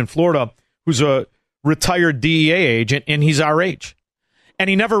mine down in Florida who's a retired DEA agent, and he's our age. And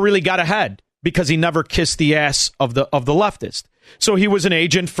he never really got ahead because he never kissed the ass of the leftist. So he was an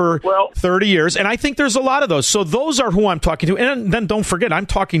agent for 30 years, and I think there's a lot of those. So those are who I'm talking to. And then don't forget, I'm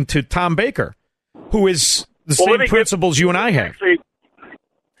talking to Tom Baker, who is the same principles you and I have.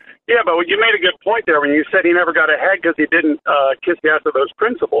 Yeah, but you made a good point there when you said he never got ahead because he didn't kiss the ass of those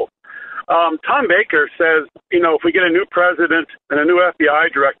principles. Tom Baker says, if we get a new president and a new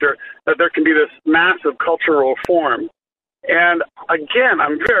FBI director, that there can be this massive cultural reform. And again,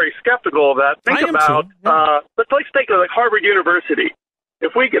 I'm very skeptical of that. Think about, let's take like Harvard University.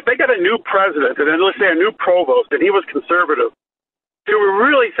 If they got a new president and then let's say a new provost and he was conservative, do we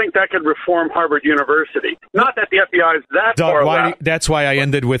really think that could reform Harvard University? Not that the FBI is that far left. That's why I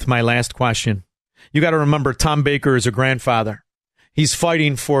ended with my last question. You got to remember, Tom Baker is a grandfather. He's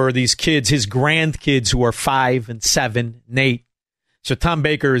fighting for these kids, his grandkids who are 5 and 7 and 8. So Tom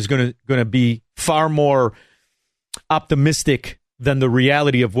Baker is going to be far more optimistic than the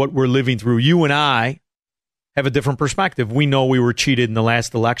reality of what we're living through. You and I have a different perspective. We know we were cheated in the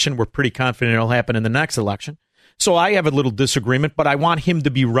last election. We're pretty confident it'll happen in the next election. So I have a little disagreement, but I want him to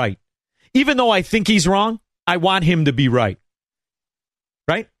be right. Even though I think he's wrong, I want him to be right.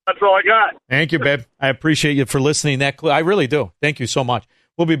 Right? That's all I got. Thank you, babe. I appreciate you for listening. I really do. Thank you so much.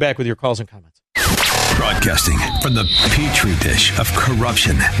 We'll be back with your calls and comments. Broadcasting from the petri dish of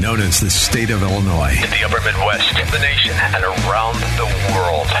corruption known as the state of Illinois. In the upper Midwest, the nation, and around the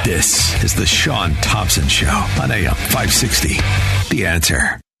world. This is the Sean Thompson Show on AM 560. The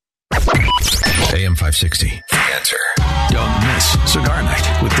Answer. AM 560. The Answer. Don't miss Cigar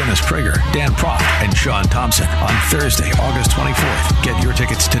Night with Dennis Prager, Dan Proft, and Sean Thompson on Thursday, August 24th. Get your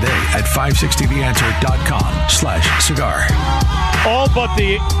tickets today at 560theanswer.com/cigar. All but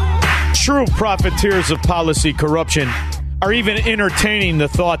the true profiteers of policy corruption are even entertaining the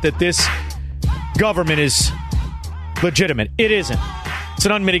thought that this government is legitimate. It isn't. It's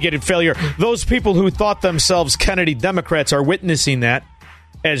an unmitigated failure. Those people who thought themselves Kennedy Democrats are witnessing that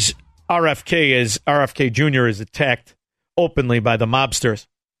as RFK Jr. is attacked openly by the mobsters.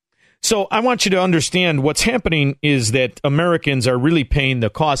 So I want you to understand what's happening is that Americans are really paying the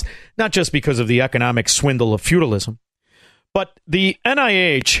cost, not just because of the economic swindle of feudalism, but the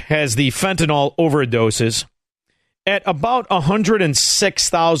NIH has the fentanyl overdoses at about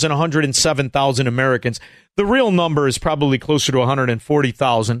 106,000, 107,000 Americans. The real number is probably closer to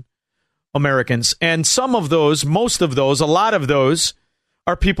 140,000 Americans. And some of those, most of those, a lot of those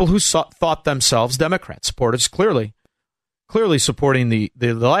are people who thought themselves Democrat supporters, clearly supporting the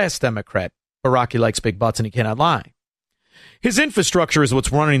last Democrat. Barack, he likes big butts and he cannot lie. His infrastructure is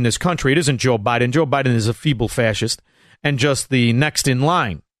what's running this country. It isn't Joe Biden. Joe Biden is a feeble fascist and just the next in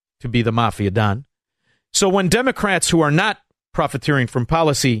line to be the mafia don. So when Democrats who are not profiteering from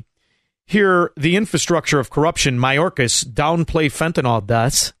policy hear the infrastructure of corruption, Mayorkas, downplay fentanyl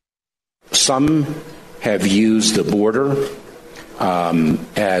deaths. Some have used the border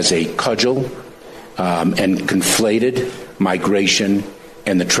as a cudgel and conflated migration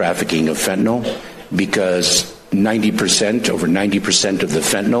and the trafficking of fentanyl because over 90% of the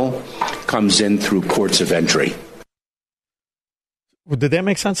fentanyl comes in through ports of entry. Did that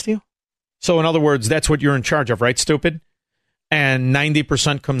make sense to you? So in other words, that's what you're in charge of, right, stupid? And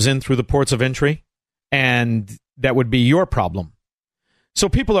 90% comes in through the ports of entry, and that would be your problem. So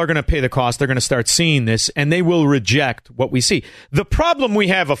people are going to pay the cost. They're going to start seeing this, and they will reject what we see. The problem we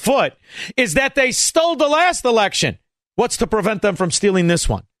have afoot is that they stole the last election. What's to prevent them from stealing this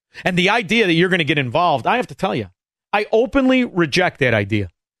one? And the idea that you're going to get involved, I have to tell you, I openly reject that idea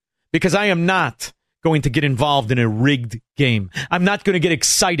because I am not going to get involved in a rigged game. I'm not going to get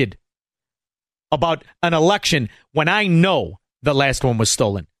excited about an election when I know the last one was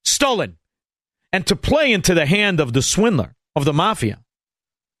stolen. Stolen. And to play into the hand of the swindler, of the mafia,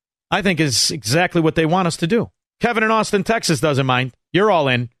 I think is exactly what they want us to do. Kevin in Austin, Texas doesn't mind. You're all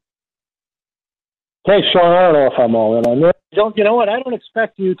in. Hey, Sean, I don't know if I'm all in on this. You know what? I don't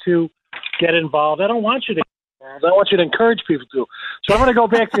expect you to get involved. I don't want you to get involved. I want you to encourage people to. So I'm going to go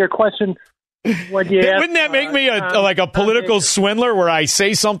back to your question. Wouldn't that make me like a political swindler where I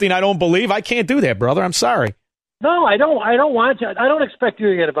say something I don't believe? I can't do that, brother. I'm sorry. No, I don't want you. I don't expect you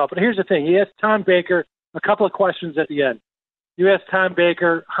to get involved. But here's the thing. You asked Tom Baker a couple of questions at the end. You asked Tom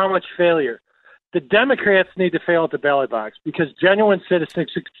Baker how much failure. The Democrats need to fail at the ballot box because genuine citizens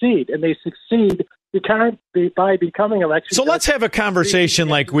succeed, and they succeed by becoming election. So let's have a conversation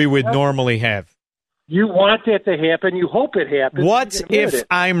like we would normally have. You want that to happen. You hope it happens. What if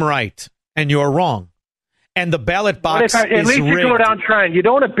I'm right and you're wrong, and the ballot box is rigged? At least you go down trying. You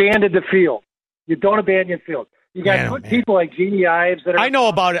don't abandon the field. You don't abandon the field. You got good people like Jeannie Ives that are. I know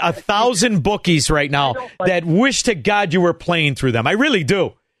about 1,000 bookies right now that wish to God you were playing through them. I really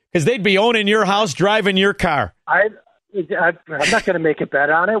do. Because they'd be owning your house, driving your car. I'm not going to make a bet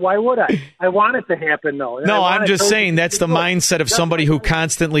on it. Why would I? I want it to happen, though. No, I'm just saying that's the mindset of somebody who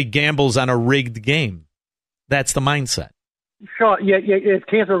constantly gambles on a rigged game. That's the mindset. Sure, yeah, it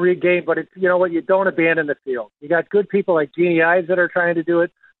can't be a rigged game, but you know what? You don't abandon the field. You got good people like Jeannie Ives that are trying to do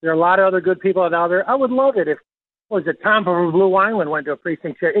it. There are a lot of other good people out there. I would love it if Tom from Blue Island went to a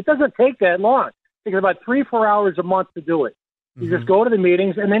precinct chair. It doesn't take that long. It takes about 3-4 hours a month to do it. You just go to the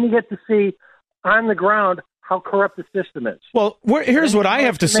meetings, and then you get to see on the ground how corrupt the system is. Well, here's what I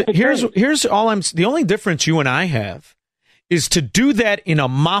have to say. Here's all I'm. The only difference you and I have is to do that in a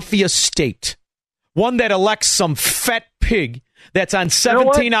mafia state, one that elects some fat pig that's on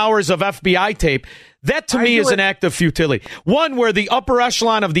 17 hours of FBI tape. That to me is an act of futility. One where the upper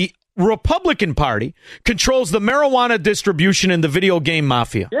echelon of the Republican Party controls the marijuana distribution in the video game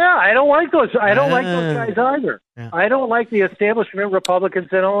mafia. Yeah, I don't like those. I don't like those guys either. Yeah. I don't like the establishment Republicans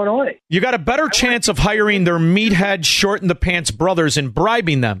in Illinois. You got a better chance of hiring their meathead, short in the pants brothers and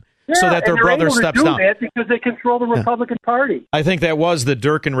bribing them so that their brother steps down. That because they control the Republican Party. I think that was the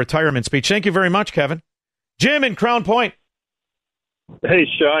Durkin retirement speech. Thank you very much, Kevin. Jim in Crown Point. Hey,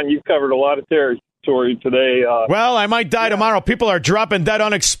 Sean, you've covered a lot of territory today. Well, I might die tomorrow. People are dropping dead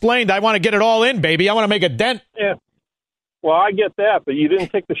unexplained. I want to get it all in, baby. I want to make a dent. Yeah. Well, I get that, but you didn't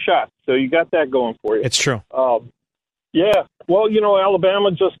take the shot, so you got that going for you. It's true. Yeah. Well,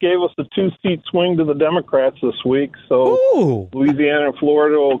 Alabama just gave us a 2-seat swing to the Democrats this week, so Louisiana and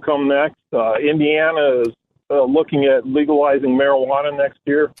Florida will come next. Indiana is looking at legalizing marijuana next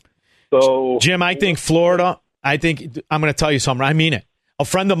year. So, Jim, I think Florida. I'm going to tell you something. I mean it. A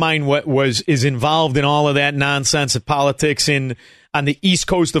friend of mine is involved in all of that nonsense of politics on the east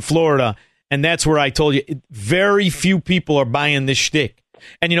coast of Florida, and that's where I told you very few people are buying this shtick.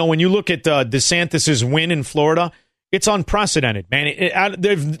 And when you look at DeSantis's win in Florida, it's unprecedented, man.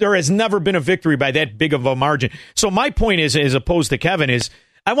 There has never been a victory by that big of a margin. So my point is, as opposed to Kevin, is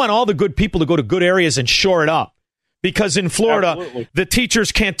I want all the good people to go to good areas and shore it up. Because in Florida, the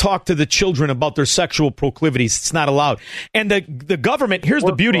teachers can't talk to the children about their sexual proclivities. It's not allowed. And the government, here's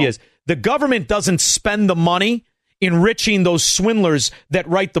the beauty is, the government doesn't spend the money enriching those swindlers that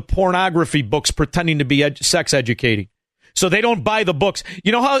write the pornography books pretending to be sex educating. So they don't buy the books.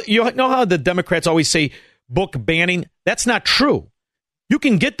 You know how the Democrats always say book banning? That's not true. You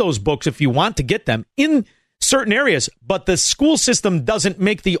can get those books if you want to get them in certain areas, but the school system doesn't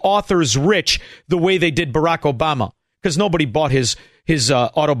make the authors rich the way they did Barack Obama, because nobody bought his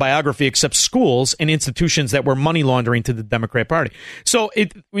autobiography except schools and institutions that were money laundering to the Democrat Party. So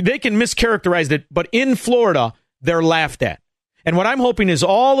they can mischaracterize it, but in Florida, they're laughed at. And what I'm hoping is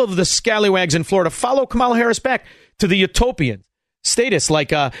all of the scallywags in Florida follow Kamala Harris back to the utopian status,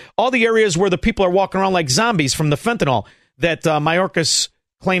 like all the areas where the people are walking around like zombies from the fentanyl that Mayorkas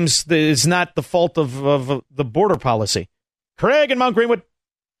claims that is not the fault of the border policy. Craig in Mount Greenwood.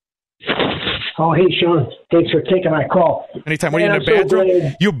 Oh, hey, Sean. Thanks for taking my call. Anytime. What are you in the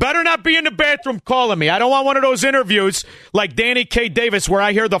bathroom? You better not be in the bathroom calling me. I don't want one of those interviews like Danny K. Davis where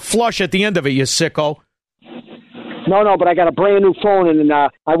I hear the flush at the end of it, you sicko. No, but I got a brand new phone, and I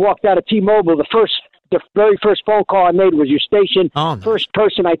walked out of T-Mobile. The very first phone call I made was your station. Oh, nice. First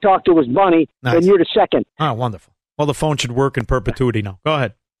person I talked to was Bunny, and you're the second. Oh, wonderful. Well, the phone should work in perpetuity now. Go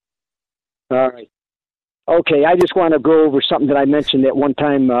ahead. All right. Okay, I just want to go over something that I mentioned at one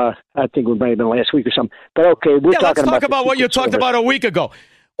time. I think it might have been last week or something. But okay, let's talk about what you talked about a week ago.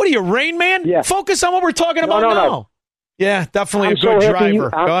 What are you, Rain Man? Yeah. Focus on what we're talking about now. No. Yeah, definitely a good driver.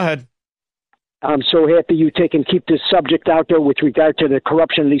 Go ahead. I'm so happy you keep this subject out there with regard to the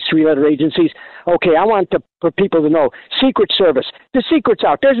corruption of these three-letter agencies. Okay, I want for people to know, Secret Service. The secret's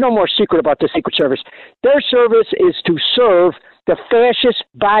out. There's no more secret about the Secret Service. Their service is to serve the fascist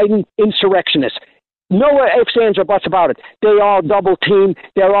Biden insurrectionists. No ifs, ands, or buts about it. They all double team.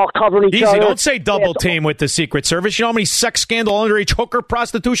 They're all covering each other. Don't say double team with the Secret Service. You know how many sex scandal, underage hooker,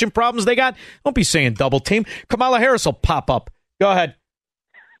 prostitution problems they got? Don't be saying double team. Kamala Harris will pop up. Go ahead.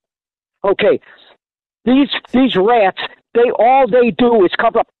 Okay, these rats, all they do is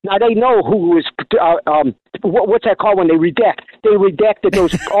cover up. Now they know who is what's that called when they redact? They redacted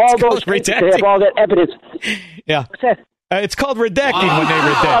all those things. They have all that evidence. Yeah, what's that? It's called redacting when they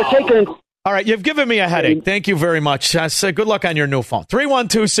redact. All right, you've given me a headache. Thank you very much. Good luck on your new phone.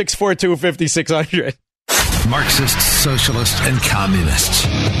 312-642-5600. Marxists, socialists, and communists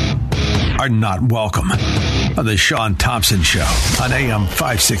are not welcome on the Sean Thompson Show on AM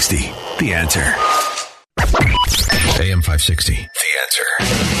 560. The Answer. AM 560. The Answer.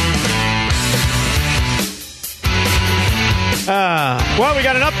 Well, we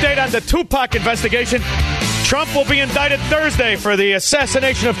got an update on the Tupac investigation. Trump will be indicted Thursday for the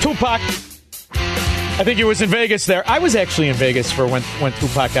assassination of Tupac. I think he was in Vegas there. I was actually in Vegas for when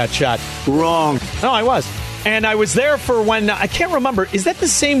Tupac got shot. Wrong. No, I was. And I was there for when, I can't remember, is that the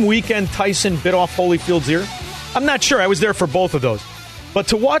same weekend Tyson bit off Holyfield's ear? I'm not sure. I was there for both of those. But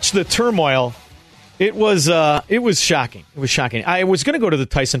to watch the turmoil, it was shocking. It was shocking. I was going to go to the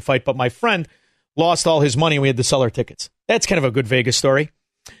Tyson fight, but my friend lost all his money and we had to sell our tickets. That's kind of a good Vegas story.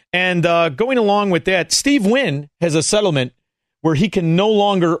 And going along with that, Steve Wynn has a settlement where he can no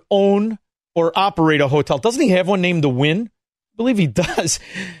longer own or operate a hotel. Doesn't he have one named the Wynn? I believe he does.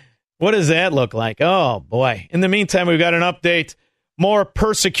 What does that look like? Oh, boy. In the meantime, we've got an update. More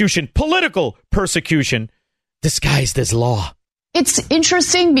persecution, political persecution, disguised as law. It's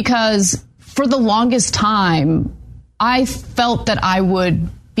interesting because for the longest time, I felt that I would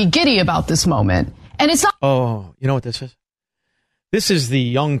be giddy about this moment. And it's not. Oh, you know what this is? This is the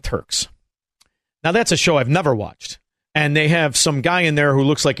Young Turks. Now, that's a show I've never watched. And they have some guy in there who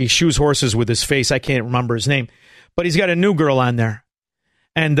looks like he shoes horses with his face. I can't remember his name. But he's got a new girl on there.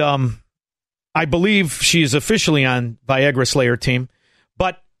 And I believe she is officially on Viagra Slayer team.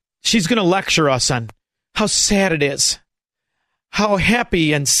 But she's going to lecture us on how sad it is. How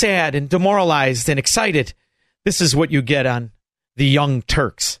happy and sad and demoralized and excited. This is what you get on the Young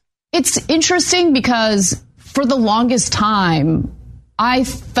Turks. It's interesting because for the longest time, I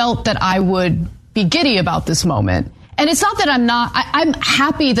felt that I would be giddy about this moment. And it's not that I'm not. I'm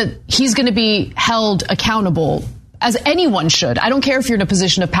happy that he's going to be held accountable, as anyone should. I don't care if you're in a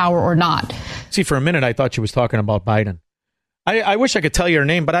position of power or not. See, for a minute, I thought she was talking about Biden. I wish I could tell you her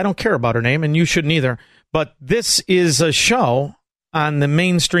name, but I don't care about her name, and you shouldn't either. But this is a show on the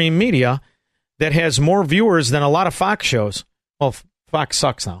mainstream media that has more viewers than a lot of Fox shows. Well, Fox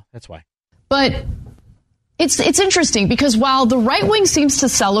sucks now. That's why. But it's interesting because while the right wing seems to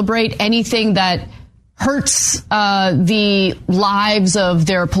celebrate anything that hurts the lives of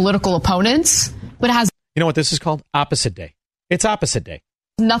their political opponents, but has... You know what this is called? Opposite day. It's opposite day.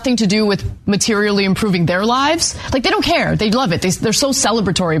 Nothing to do with materially improving their lives. Like, they don't care. They love it. They're so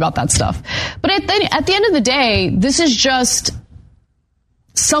celebratory about that stuff. But at the end of the day, this is just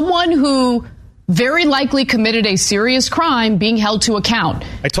someone who very likely committed a serious crime being held to account.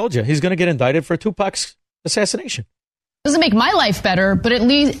 I told you, he's going to get indicted for Tupac's assassination. Doesn't make my life better, but at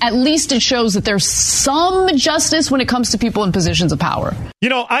least it shows that there's some justice when it comes to people in positions of power. You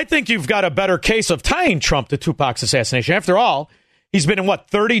know, I think you've got a better case of tying Trump to Tupac's assassination. After all, he's been in,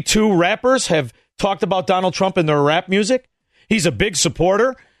 32 rappers have talked about Donald Trump in their rap music. He's a big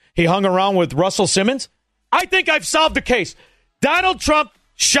supporter. He hung around with Russell Simmons. I think I've solved the case. Donald Trump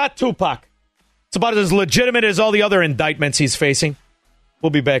shot Tupac. It's about as legitimate as all the other indictments he's facing. We'll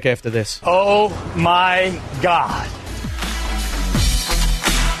be back after this. Oh, my God.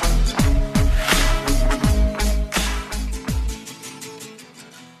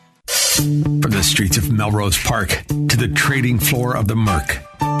 From the streets of Melrose Park to the trading floor of the Merc,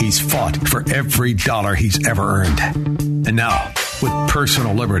 he's fought for every dollar he's ever earned. And now, with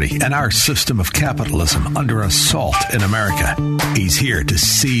personal liberty and our system of capitalism under assault in America, he's here to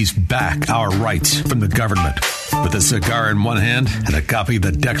seize back our rights from the government. With a cigar in one hand and a copy of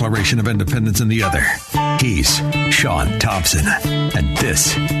the Declaration of Independence in the other, he's Sean Thompson. And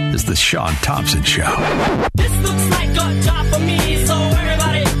this is the Sean Thompson Show. This looks like a job for me, so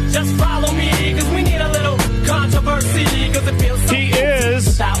everybody just follow me, because we need a little controversy, because it feels so. He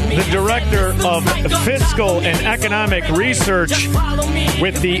is the director of fiscal and economic research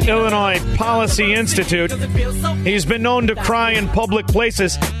with the Illinois Policy Institute. He's been known to cry in public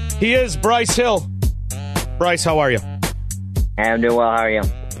places. He is Bryce Hill. Bryce, how are you? I'm doing well. How are you?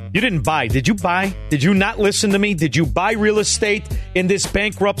 You didn't buy. Did you buy? Did you not listen to me? Did you buy real estate in this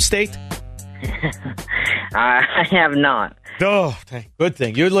bankrupt state? I have not. Oh, good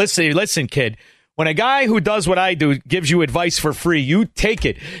thing. You listen, kid. When a guy who does what I do gives you advice for free, you take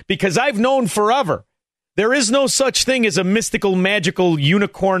it. Because I've known forever, there is no such thing as a mystical, magical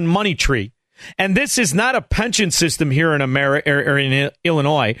unicorn money tree. And this is not a pension system here in America or in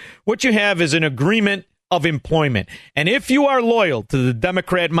Illinois. What you have is an agreement of employment. And if you are loyal to the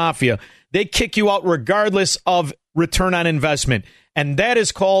Democrat mafia, they kick you out regardless of return on investment. And that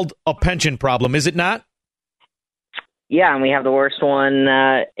is called a pension problem, is it not? Yeah, and we have the worst one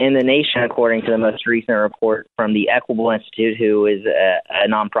in the nation, according to the most recent report from the Equitable Institute, who is a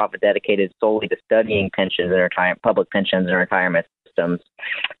nonprofit dedicated solely to studying pensions and public pensions and retirement systems.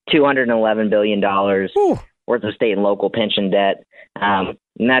 $211 billion worth of state and local pension debt, and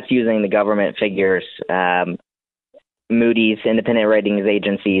that's using the government figures. Moody's, independent ratings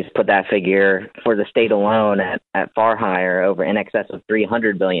agencies, put that figure for the state alone at far higher, over in excess of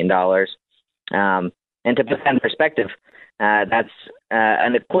 $300 billion. And to put that in perspective, that's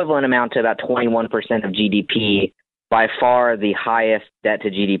an equivalent amount to about 21% of GDP, by far the highest debt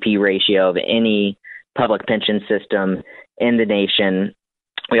to GDP ratio of any public pension system in the nation.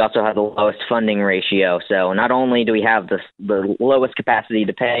 We also have the lowest funding ratio. So not only do we have the lowest capacity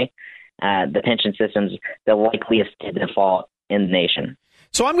to pay, the pension system's the likeliest to default in the nation.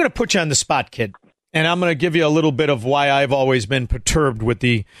 So I'm going to put you on the spot, kid. And I'm going to give you a little bit of why I've always been perturbed with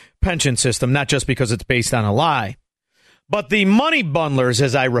the pension system, not just because it's based on a lie, but the money bundlers,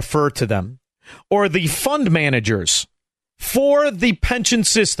 as I refer to them, or the fund managers for the pension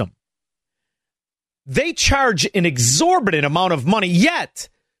system. They charge an exorbitant amount of money, yet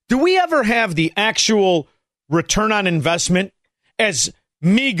do we ever have the actual return on investment, as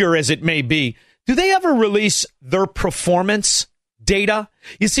meager as it may be? Do they ever release their performance data?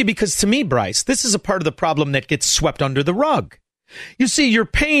 You see, because to me, Bryce, this is a part of the problem that gets swept under the rug. You see, you're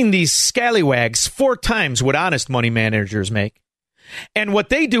paying these scallywags 4 times what honest money managers make. And what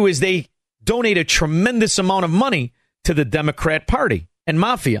they do is they donate a tremendous amount of money to the Democrat Party and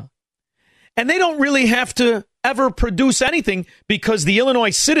mafia. And they don't really have to ever produce anything because the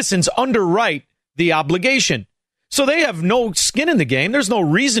Illinois citizens underwrite the obligation. So they have no skin in the game. There's no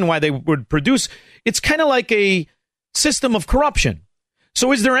reason why they would produce. It's kind of like a system of corruption.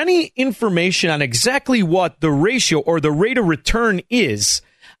 So is there any information on exactly what the ratio or the rate of return is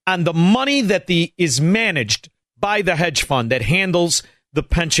on the money that is managed by the hedge fund that handles the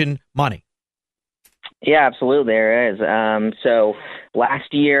pension money? Yeah, absolutely, there is. So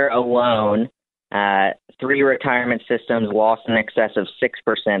last year alone, 3 retirement systems lost in excess of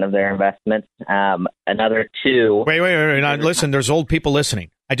 6% of their investments. Another 2. Wait. Now, listen, there's old people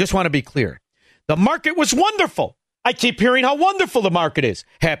listening. I just want to be clear. The market was wonderful. I keep hearing how wonderful the market is.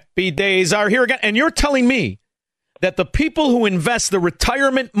 Happy days are here again. And you're telling me that the people who invest the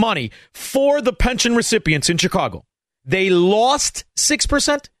retirement money for the pension recipients in Chicago, they lost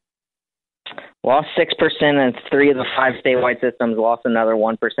 6%? Lost 6%, and 3 of the 5 statewide systems lost another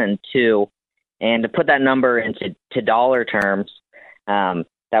 1% in 2. And to put that number into dollar terms, that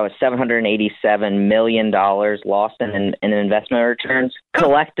was $787 million lost in investment returns.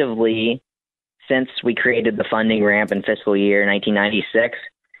 Collectively, since we created the funding ramp in fiscal year 1996,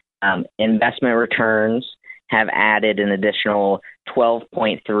 investment returns have added an additional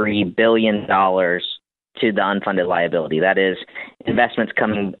 $12.3 billion to the unfunded liability. That is, investments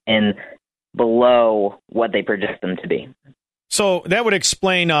coming in below what they project them to be. So that would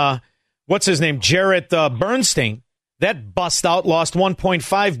explain, what's his name, Jarrett Bernstein. That bust out lost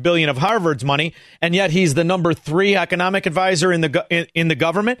 $1.5 billion of Harvard's money, and yet he's the number 3 economic advisor in the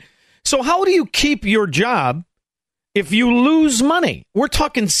government. So how do you keep your job if you lose money? We're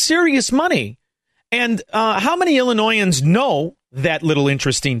talking serious money. And how many Illinoisans know that little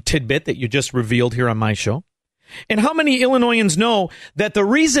interesting tidbit that you just revealed here on my show? And how many Illinoisans know that the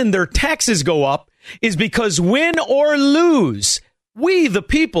reason their taxes go up is because win or lose, we, the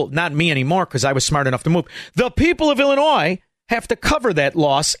people, not me anymore because I was smart enough to move, the people of Illinois have to cover that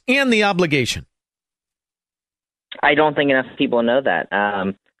loss and the obligation? I don't think enough people know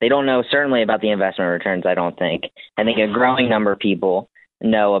that. They don't know certainly about the investment returns, I don't think. I think a growing number of people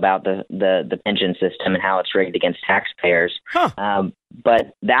know about the pension system and how it's rigged against taxpayers.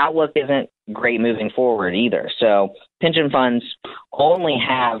 But the outlook isn't great moving forward either. So pension funds only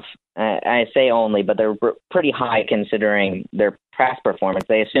have, I say only, but they're pretty high considering their past performance.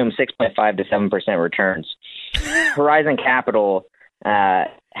 They assume 6.5 to 7% returns. Horizon Capital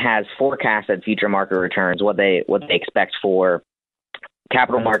has forecasted future market returns, what they expect for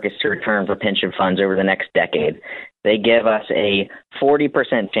capital markets to return for pension funds over the next decade. They give us a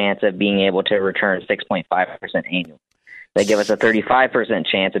 40% chance of being able to return 6.5% annually. They give us a 35%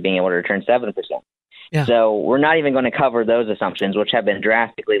 chance of being able to return 7%. Yeah. So we're not even going to cover those assumptions, which have been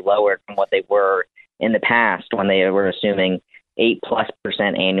drastically lowered from what they were in the past when they were assuming 8+%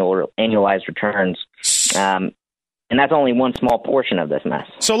 annualized returns. And that's only one small portion of this mess.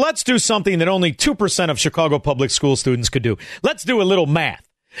 So let's do something that only 2% of Chicago public school students could do. Let's do a little math.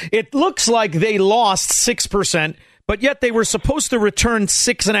 It looks like they lost 6%, but yet they were supposed to return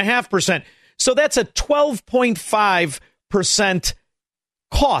 6.5%. So that's a 12.5%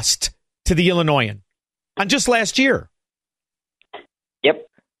 cost to the Illinoisan on just last year.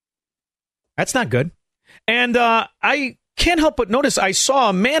 That's not good. And I can't help but notice I saw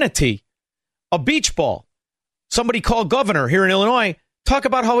a manatee, a beach ball. Somebody called governor here in Illinois, talk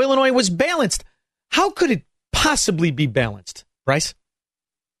about how Illinois was balanced. How could it possibly be balanced, Bryce?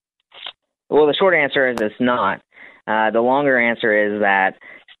 Well, the short answer is it's not. The longer answer is that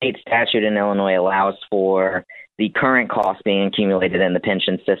state statute in Illinois allows for the current costs being accumulated in the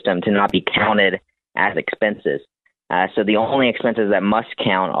pension system to not be counted as expenses. So the only expenses that must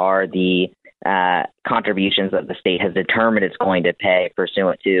count are the contributions that the state has determined it's going to pay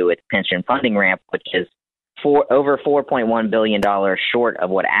pursuant to its pension funding ramp, which is over $4.1 billion short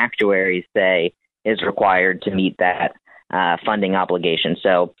of what actuaries say is required to meet that funding obligation.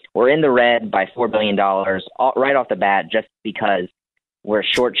 So we're in the red by $4 billion right off the bat just because we're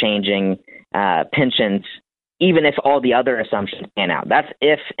shortchanging pensions, even if all the other assumptions pan out. That's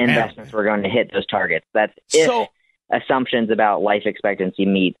if investments were going to hit those targets. That's if assumptions about life expectancy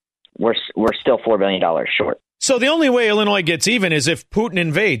meet. We're still $4 billion short. So the only way Illinois gets even is if Putin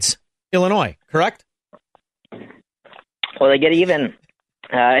invades Illinois, correct? Well, they get even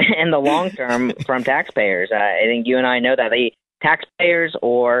in the long term from taxpayers. I think you and I know that the taxpayers,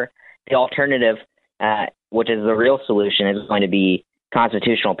 or the alternative, which is the real solution, is going to be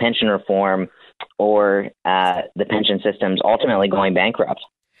constitutional pension reform, or the pension system's ultimately going bankrupt.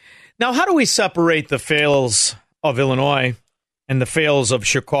 Now, how do we separate the fails of Illinois and the fails of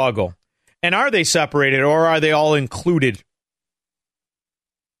Chicago? And are they separated, or are they all included?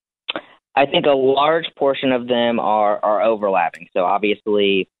 I think a large portion of them are overlapping. So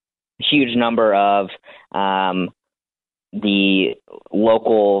obviously, a huge number of the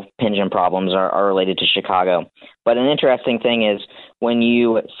local pension problems are related to Chicago. But an interesting thing is when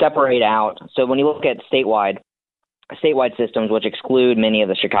you separate out, so when you look at statewide systems, which exclude many of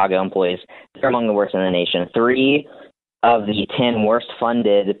the Chicago employees, they're among the worst in the nation. 3 of the 10 worst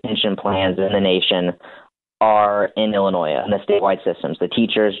funded pension plans in the nation are in Illinois, in the statewide systems, the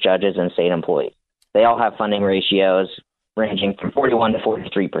teachers, judges, and state employees. They all have funding ratios ranging from 41 to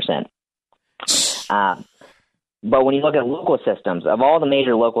 43%. But when you look at local systems, of all the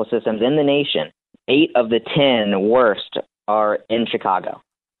major local systems in the nation, 8 of the 10 worst are in Chicago,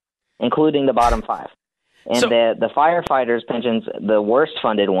 including the bottom 5. And the firefighters' pensions, the worst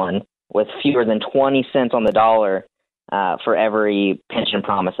funded one, with fewer than 20 cents on the dollar for every pension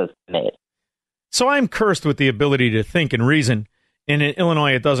promise that's made. So I'm cursed with the ability to think and reason. In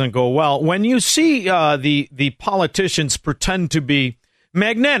Illinois, it doesn't go well. When you see the politicians pretend to be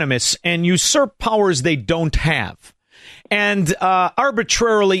magnanimous and usurp powers they don't have, and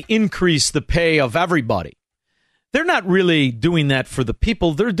arbitrarily increase the pay of everybody, they're not really doing that for the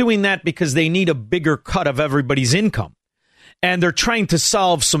people. They're doing that because they need a bigger cut of everybody's income. And they're trying to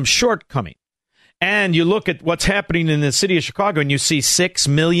solve some shortcoming. And you look at what's happening in the city of Chicago, and you see 6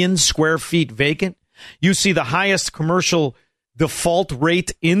 million square feet vacant. You see the highest commercial default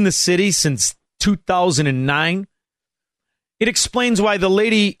rate in the city since 2009. It explains why the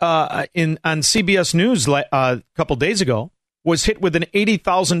lady on CBS News a couple days ago was hit with an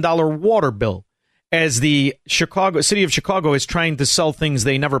 $80,000 water bill, as the city of Chicago is trying to sell things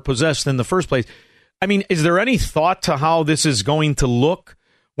they never possessed in the first place. I mean, is there any thought to how this is going to look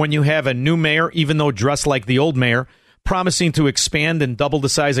when you have a new mayor, even though dressed like the old mayor, promising to expand and double the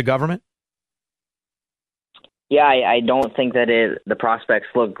size of government? Yeah, I don't think that the prospects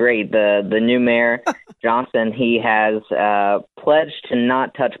look great. The new mayor, Johnson, he has pledged to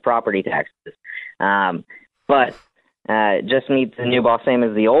not touch property taxes. But just meet the new boss, same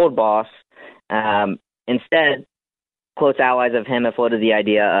as the old boss. Instead, close allies of him have floated the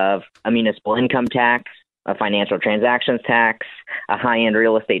idea of a municipal income tax, a financial transactions tax, a high-end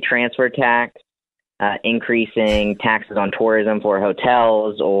real estate transfer tax, increasing taxes on tourism for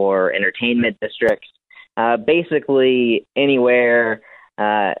hotels or entertainment districts. Basically, anywhere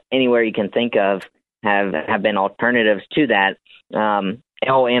you can think of have been alternatives to that.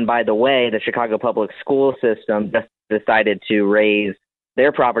 And by the way, the Chicago public school system just decided to raise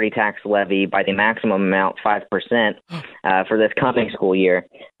their property tax levy by the maximum amount, 5%, for this coming school year.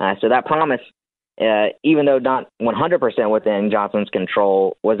 So that promise, even though not 100% within Johnson's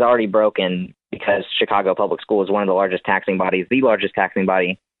control, was already broken because Chicago Public Schools is one of the largest taxing bodies. The largest taxing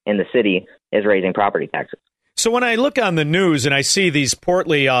body in the city is raising property taxes. So when I look on the news and I see these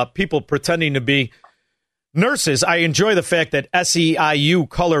portly people pretending to be nurses, I enjoy the fact that SEIU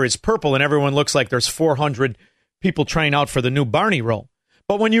color is purple and everyone looks like there's 400 people trying out for the new Barney role.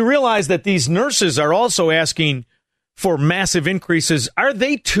 But when you realize that these nurses are also asking for massive increases, are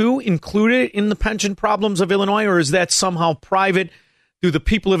they too included in the pension problems of Illinois, or is that somehow private? Do the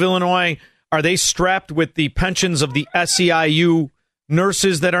people of Illinois, are they strapped with the pensions of the SEIU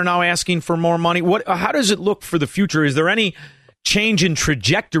nurses that are now asking for more money? How does it look for the future? Is there any change in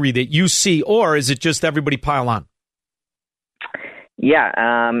trajectory that you see, or is it just everybody pile on?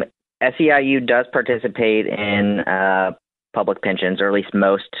 Yeah, SEIU does participate in public pensions, or at least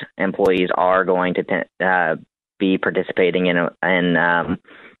most employees are going to be participating in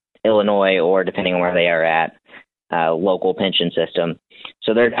Illinois, or depending on where they are at, local pension system.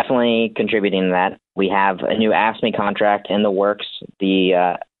 So they're definitely contributing to that. We have a new AFSCME contract in the works.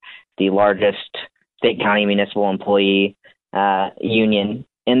 The largest state, county, municipal employee union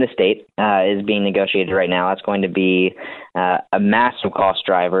in the state is being negotiated right now. That's going to be a massive cost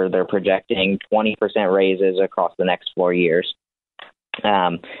driver. They're projecting 20% raises across the next 4 years.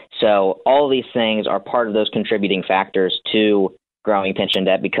 So all of these things are part of those contributing factors to growing pension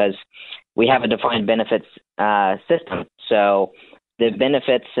debt, because we have a defined benefits system. So the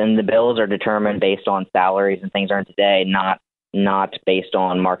benefits and the bills are determined based on salaries and things earned today, not based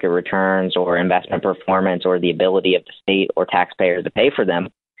on market returns or investment performance or the ability of the state or taxpayers to pay for them.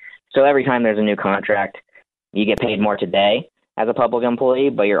 So every time there's a new contract, you get paid more today as a public employee,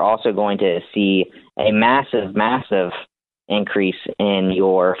 but you're also going to see a massive, massive increase in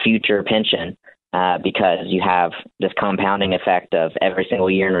your future pension because you have this compounding effect of every single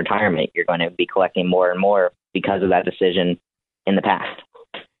year in retirement, you're going to be collecting more and more because of that decision in the past.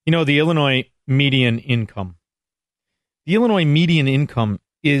 You know, the Illinois median income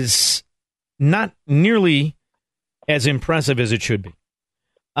is not nearly as impressive as it should be.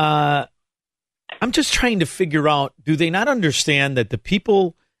 I'm just trying to figure out, do they not understand that the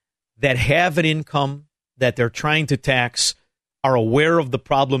people that have an income that they're trying to tax are aware of the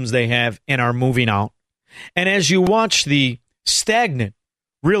problems they have and are moving out? And as you watch the stagnant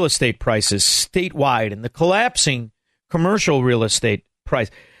real estate prices statewide and the collapsing commercial real estate price,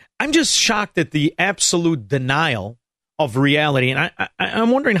 I'm just shocked at the absolute denial of reality. And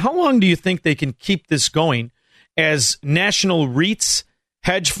I'm wondering, how long do you think they can keep this going as national REITs,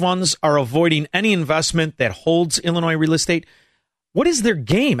 hedge funds are avoiding any investment that holds Illinois real estate? What is their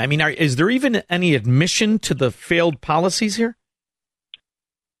game? I mean, is there even any admission to the failed policies here?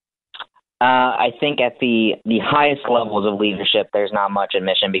 I think at the highest levels of leadership, there's not much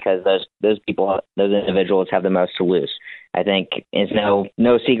admission, because those individuals have the most to lose. I think it's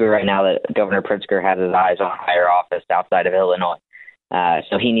no secret right now that Governor Pritzker has his eyes on higher office outside of Illinois.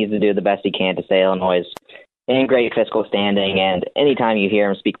 So he needs to do the best he can to say Illinois is in great fiscal standing. And anytime you hear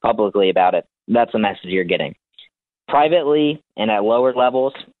him speak publicly about it, that's the message you're getting. Privately and at lower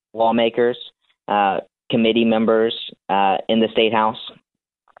levels, lawmakers, committee members in the State House,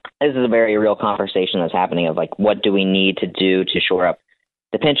 this is a very real conversation that's happening of, like, what do we need to do to shore up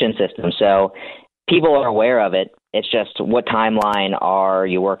the pension system? So people are aware of it. It's just, what timeline are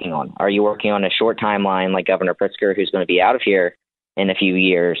you working on? Are you working on a short timeline like Governor Pritzker, who's going to be out of here in a few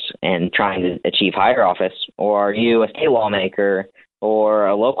years and trying to achieve higher office? Or are you a state lawmaker or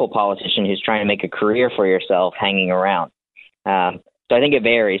a local politician who's trying to make a career for yourself hanging around? So I think it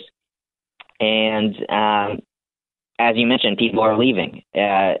varies. And as you mentioned, people are leaving.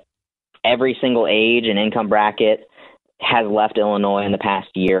 Every single age and income bracket has left Illinois in the past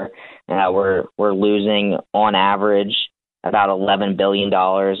year. We're losing, on average, about $11 billion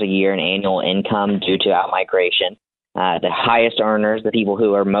a year in annual income due to outmigration. The highest earners, the people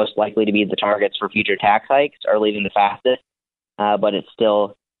who are most likely to be the targets for future tax hikes, are leaving the fastest, but it's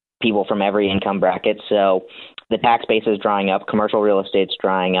still people from every income bracket. So the tax base is drying up, commercial real estate's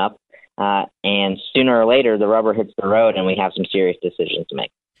drying up, and sooner or later the rubber hits the road and we have some serious decisions to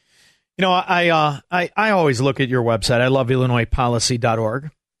make. You know, I always look at your website. I love IllinoisPolicy.org.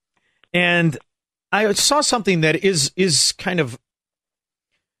 And I saw something that is kind of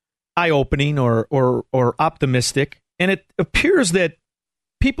eye-opening or optimistic. And it appears that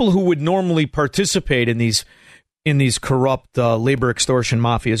people who would normally participate in these corrupt labor extortion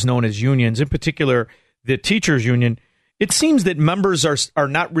mafias known as unions, in particular the teachers union, it seems that members are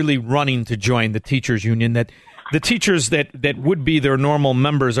not really running to join the teachers union, that the teachers that would be their normal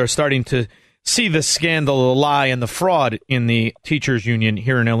members are starting to see the scandal, the lie, and the fraud in the teachers union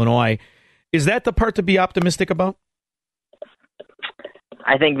here in Illinois. Is that the part to be optimistic about?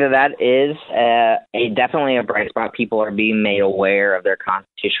 I think that is definitely a bright spot. People are being made aware of their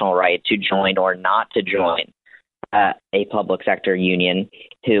constitutional right to join or not to join a public sector union,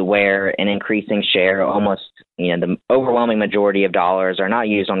 where an increasing share, almost the overwhelming majority of dollars are not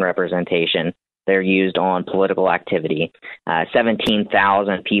used on representation. They're used on political activity.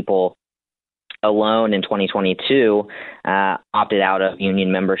 17,000 people alone in 2022 opted out of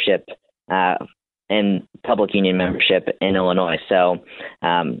union membership and public union membership in Illinois. So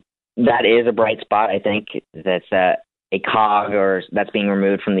that is a bright spot. I think that's cog or that's being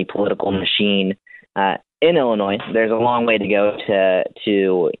removed from the political machine in Illinois. There's a long way to go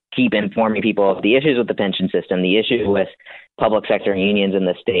to keep informing people of the issues with the pension system, the issue with public sector unions in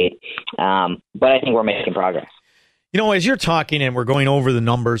the state. But I think we're making progress. You know, as you're talking and we're going over the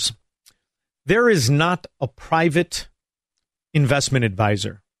numbers, there is not a private investment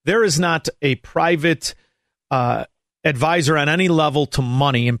advisor. There is not a private advisor on any level to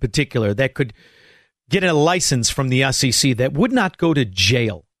money in particular that could get a license from the SEC that would not go to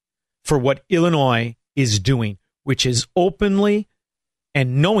jail for what Illinois is doing, which is openly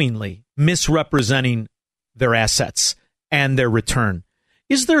and knowingly misrepresenting their assets and their return.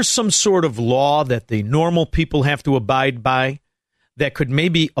 Is there some sort of law that the normal people have to abide by that could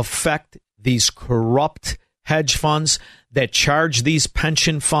maybe affect these corrupt hedge funds that charge these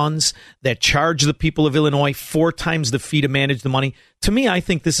pension funds, that charge the people of Illinois 4 times the fee to manage the money? To me, I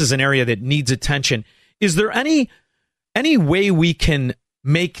think this is an area that needs attention. Is there any way we can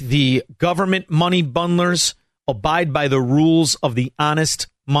make the government money bundlers abide by the rules of the honest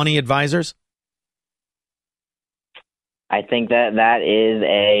money advisors? I think that is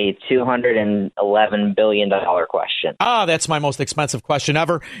a $211 billion question. That's my most expensive question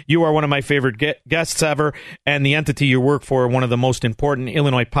ever. You are one of my favorite guests ever, and the entity you work for, one of the most important,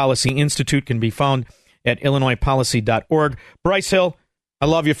 Illinois Policy Institute, can be found at illinoispolicy.org. Bryce Hill, I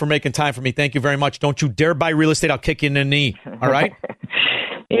love you for making time for me. Thank you very much. Don't you dare buy real estate. I'll kick you in the knee. All right?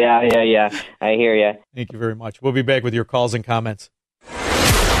 Yeah. I hear you. Thank you very much. We'll be back with your calls and comments.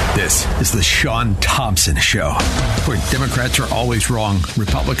 This is the Sean Thompson Show, where Democrats are always wrong,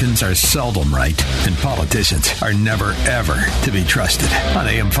 Republicans are seldom right, and politicians are never, ever to be trusted. On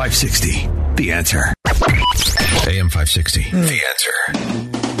AM 560, The Answer. AM 560, The Answer.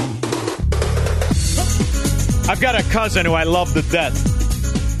 I've got a cousin who I love to death.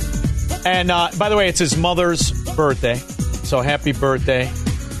 And by the way, it's his mother's birthday. So happy birthday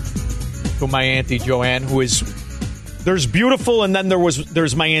to my Auntie Joanne, who is... There's beautiful, and then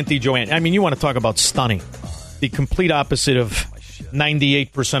there's my Auntie Joanne. I mean, you want to talk about stunning. The complete opposite of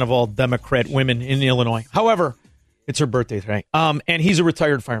 98% of all Democrat women in Illinois. However, it's her birthday today. And he's a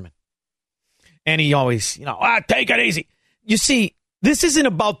retired fireman. And he always, take it easy. You see, this isn't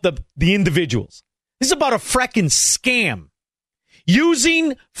about the individuals. This is about a frickin' scam.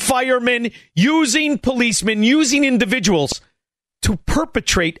 Using firemen, using policemen, using individuals to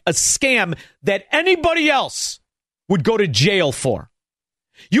perpetrate a scam that anybody else would go to jail for.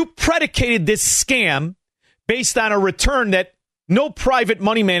 You predicated this scam based on a return that no private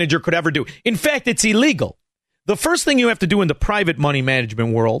money manager could ever do. In fact, it's illegal. The first thing you have to do in the private money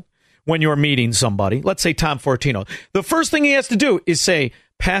management world when you're meeting somebody, let's say Tom Fortino, the first thing he has to do is say,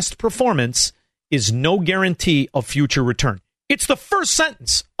 past performance is no guarantee of future return. It's the first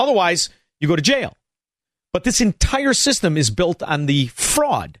sentence. Otherwise, you go to jail. But this entire system is built on the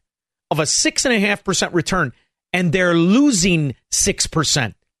fraud of a 6.5% return, and they're losing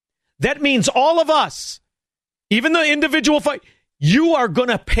 6%. That means all of us, even the individual fight, you are going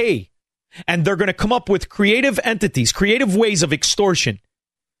to pay. And they're going to come up with creative entities, creative ways of extortion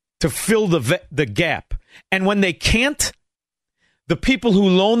to fill the gap. And when they can't, the people who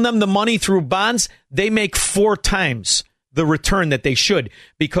loan them the money through bonds, they make 4 times the return that they should,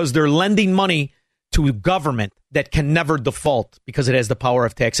 because they're lending money to a government that can never default because it has the power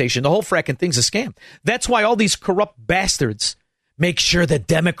of taxation. The whole fracking thing's a scam. That's why all these corrupt bastards make sure the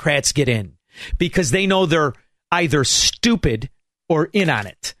Democrats get in, because they know they're either stupid or in on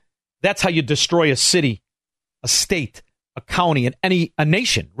it. That's how you destroy a city, a state, a county, and a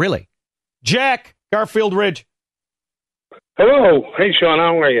nation, really. Jack, Garfield Ridge. Hello. Hey, Sean.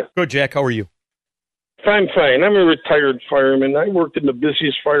 How are you? Good, Jack. How are you? I'm fine. I'm a retired fireman. I worked in the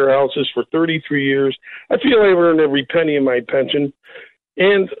busiest firehouses for 33 years. I feel I've earned every penny of my pension.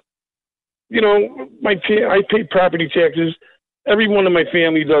 And, I pay property taxes. Every one of my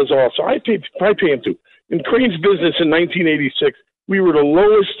family does also. I pay them too. In Crane's business in 1986, we were the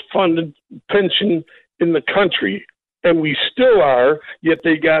lowest funded pension in the country. And we still are, yet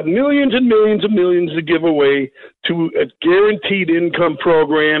they got millions and millions and millions to give away to a guaranteed income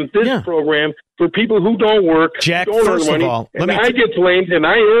program, program for people who don't work. Jack, don't first earn money, of all, I get blamed and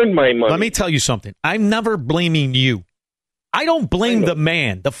I earn my money. Let me tell you something. I'm never blaming you. I don't blame the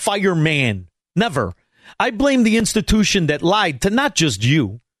man, the fireman. Never. I blame the institution that lied to not just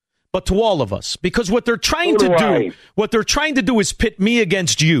you, but to all of us. Because what they're trying to do is pit me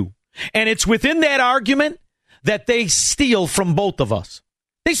against you. And it's within that argument that they steal from both of us.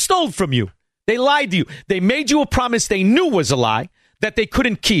 They stole from you. They lied to you. They made you a promise they knew was a lie that they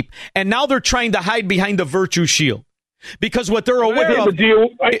couldn't keep. And now they're trying to hide behind the virtue shield. Because what they're aware of...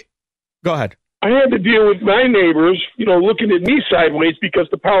 Go ahead. I had to deal with my neighbors, looking at me sideways because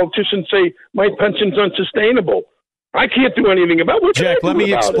the politicians say my pension's unsustainable. I can't do anything about it. Jack, let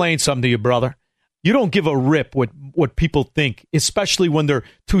me explain something to you, brother. You don't give a rip what people think, especially when they're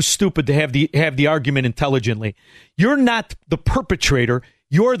too stupid to have the argument intelligently. You're not the perpetrator.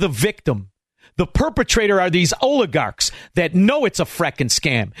 You're the victim. The perpetrator are these oligarchs that know it's a frickin'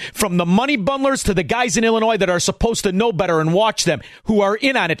 scam. From the money bundlers to the guys in Illinois that are supposed to know better and watch them, who are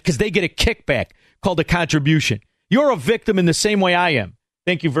in on it because they get a kickback called a contribution. You're a victim in the same way I am.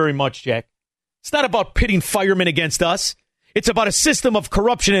 Thank you very much, Jack. It's not about pitting firemen against us. It's about a system of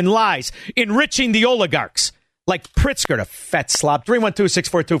corruption and lies, enriching the oligarchs. Like Pritzker, the fat slob.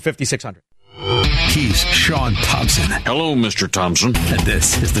 312-642-5600. He's Sean Thompson. Hello, Mr. Thompson. And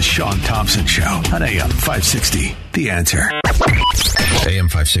this is the Sean Thompson Show on AM 560. The Answer. AM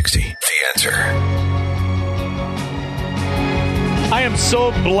 560. The Answer. I am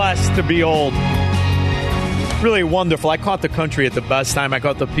so blessed to be old. Really wonderful. I caught the country at the best time. I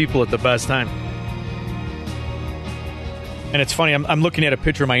caught the people at the best time. And it's funny, I'm looking at a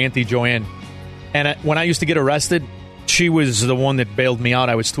picture of my Auntie Joanne. And when I used to get arrested, she was the one that bailed me out.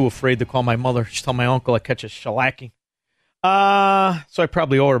 I was too afraid to call my mother. She told my uncle I'd catch a shellacking. So I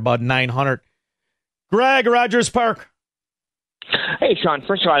probably owe her about $900. Greg, Rogers Park. Hey, Sean,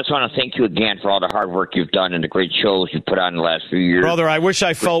 first of all, I just want to thank you again for all the hard work you've done and the great shows you've put on the last few years. Brother, I wish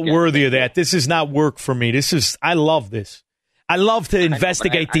I felt worthy of that. This is not work for me. I love this. I love to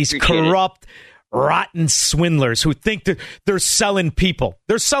investigate these corrupt, rotten swindlers who think that they're selling people.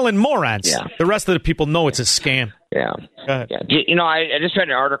 They're selling morons. Yeah. The rest of the people know it's a scam. Yeah. Yeah. I just read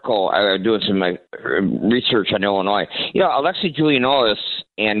an article. I was doing some research on Illinois. Alexi Giulianolis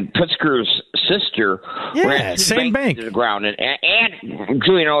and Pritzker's sister ran same bank to the ground, and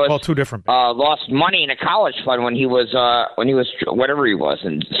Giulianolis two different lost money in a college fund when he was whatever he was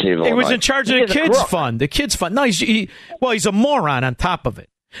in the state of Illinois. He was in charge of the kids fund. The kids fund. No, he's a moron on top of it.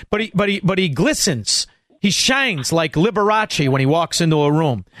 But he glistens. He shines like Liberace when he walks into a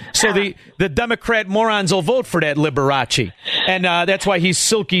room. So the Democrat morons will vote for that Liberace. And that's why he's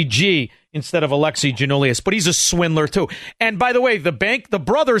Silky G instead of Alexi Giulianolis. But he's a swindler, too. And by the way, the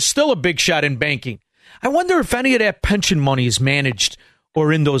brother's still a big shot in banking. I wonder if any of that pension money is managed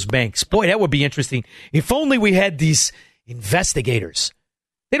or in those banks. Boy, that would be interesting. If only we had these investigators.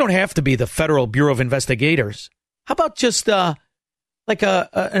 They don't have to be the Federal Bureau of Investigators. How about just like an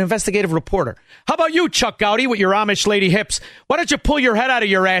investigative reporter? How about you, Chuck Gowdy, with your Amish lady hips? Why don't you pull your head out of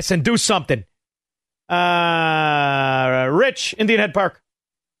your ass and do something? Rich, Indian Head Park.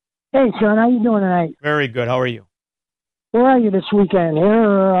 Hey, Sean, how you doing tonight? Very good. How are you? Where are you this weekend?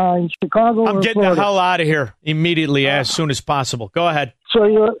 Here in Chicago? I'm getting Florida? the hell out of here immediately, as soon as possible. Go ahead. So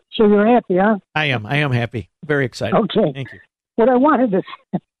you're happy, huh? I am happy. Very excited. Okay. Thank you. What I wanted to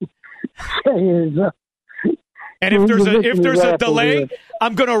say is. And if there's a delay,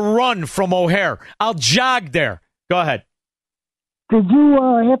 I'm going to run from O'Hare. I'll jog there. Go ahead. Did you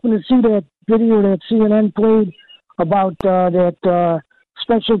happen to see that video that CNN played about that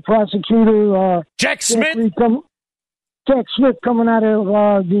special prosecutor Jack Smith? Jack Smith coming out of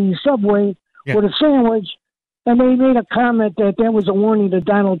the subway with a sandwich, and they made a comment that was a warning to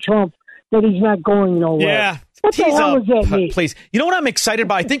Donald Trump that he's not going nowhere. Yeah. What the hell does that mean? Please. You know what I'm excited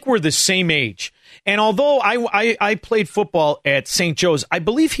about? I think we're the same age. And although I played football at St. Joe's, I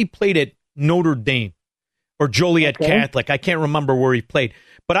believe he played at Notre Dame or Joliet Catholic. I can't remember where he played.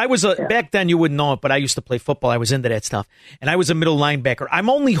 But I was back then, you wouldn't know it, but I used to play football. I was into that stuff. And I was a middle linebacker. I'm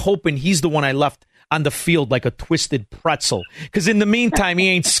only hoping he's the one I left on the field like a twisted pretzel. Because in the meantime, he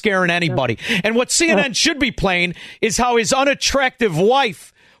ain't scaring anybody. And what CNN should be playing is how his unattractive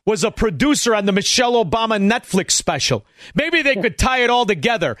wife was a producer on the Michelle Obama Netflix special. Maybe they could tie it all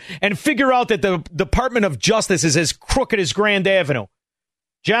together and figure out that the Department of Justice is as crooked as Grand Avenue.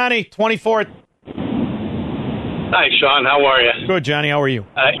 Johnny, 24th. Hi, Sean. How are you? Good, Johnny. How are you?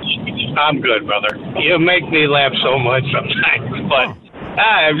 I'm good, brother. You make me laugh so much sometimes. But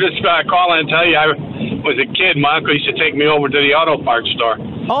I'm just calling and tell you, I was a kid. My uncle used to take me over to the auto parts store.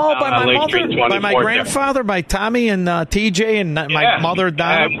 Oh, by my mother, by my grandfather, by Tommy and TJ and my mother,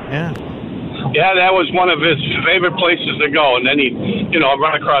 Donna. Yeah, that was one of his favorite places to go. And then he'd,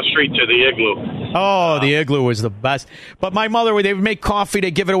 run across the street to the Igloo. Oh, the Igloo was the best. But my mother, they would make coffee,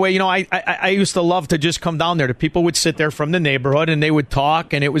 they give it away. I used to love to just come down there. The people would sit there from the neighborhood, and they would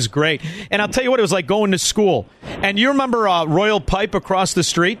talk, and it was great. And I'll tell you what, it was like going to school. And you remember Royal Pipe across the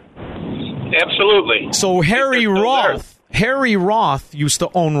street? Absolutely. So Harry Roth used to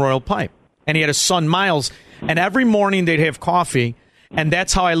own Royal Pipe, and he had a son, Miles. And every morning they'd have coffee, And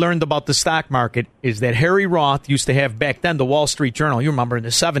that's how I learned about the stock market, is that Harry Roth used to have back then the Wall Street Journal. You remember in the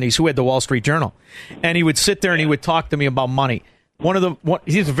 70s, who had the Wall Street Journal? And he would sit there and he would talk to me about money.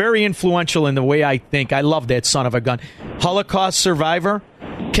 He's very influential in the way I think. I love that son of a gun. Holocaust survivor,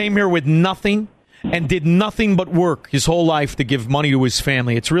 came here with nothing and did nothing but work his whole life to give money to his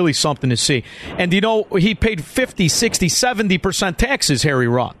family. It's really something to see. And, he paid 50, 60, 70% taxes, Harry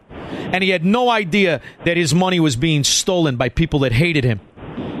Roth. And he had no idea that his money was being stolen by people that hated him.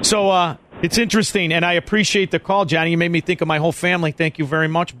 So it's interesting, and I appreciate the call, Johnny. You made me think of my whole family. Thank you very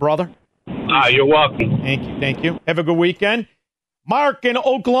much, brother. You're welcome. Thank you. Have a good weekend. Mark in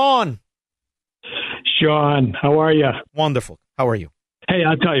Oak Lawn. Sean, how are you? Wonderful. How are you? Hey,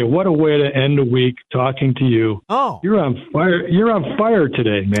 I'll tell you, what a way to end the week talking to you. Oh, you're on fire! You're on fire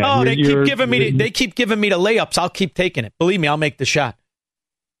today, man. Oh, they keep giving me the layups. I'll keep taking it. Believe me, I'll make the shot.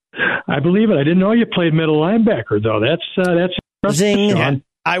 I believe it. I didn't know you played middle linebacker, though. That's zing. Yeah.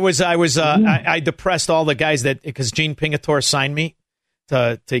 I depressed all the guys because Gene Pingatore signed me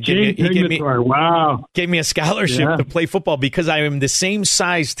to gave me a scholarship to play football because I am the same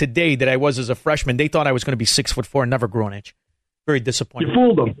size today that I was as a freshman. They thought I was going to be 6'4" and never grow an inch. Very disappointed. You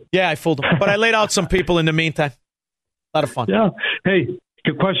fooled them. Yeah, I fooled them. But I laid out some people in the meantime. A lot of fun. Yeah. Hey,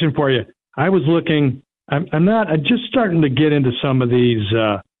 good question for you. I was looking. I'm just starting to get into some of these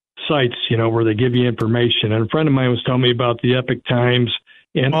sites, where they give you information. And a friend of mine was telling me about the Epic Times,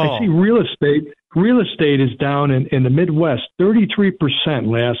 and I see real estate. Real estate is down in the Midwest 33%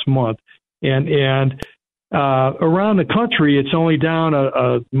 last month, and around the country it's only down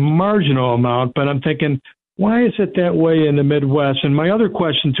a marginal amount. But I'm thinking, why is it that way in the Midwest? And my other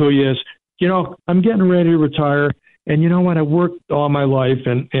question to you is, I'm getting ready to retire, and you know what? I worked all my life,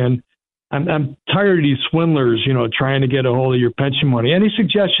 and I'm tired of these swindlers, trying to get a hold of your pension money. Any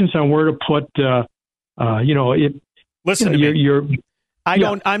suggestions on where to put, Listen to me.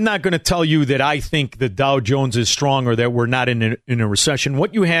 I'm not going to tell you that I think the Dow Jones is strong or that we're not in a recession.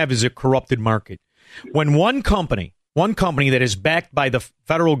 What you have is a corrupted market. When one company that is backed by the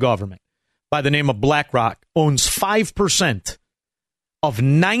federal government, by the name of BlackRock, owns 5% of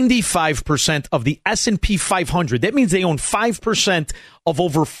 95% of the S&P 500. That means they own 5% of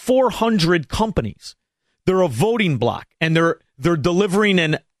over 400 companies. They're a voting block, and they're delivering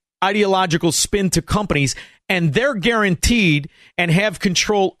an ideological spin to companies, and they're guaranteed and have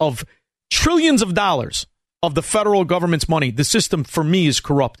control of trillions of dollars of the federal government's money. The system, for me, is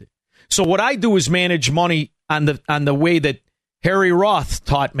corrupted. So what I do is manage money on the way that Harry Roth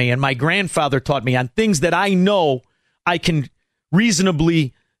taught me and my grandfather taught me, on things that I know I can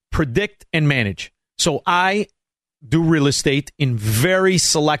reasonably predict and manage. So I do real estate in very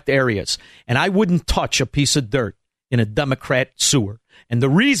select areas, and I wouldn't touch a piece of dirt in a Democrat sewer. And the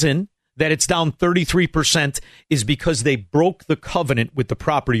reason that it's down 33% is because they broke the covenant with the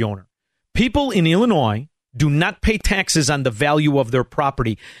property owner. People in Illinois do not pay taxes on the value of their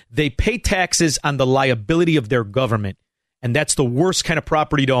property. They pay taxes on the liability of their government. And that's the worst kind of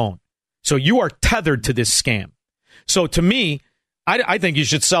property to own. So you are tethered to this scam. So to me, I think you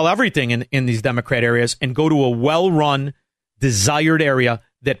should sell everything in these Democrat areas and go to a well-run, desired area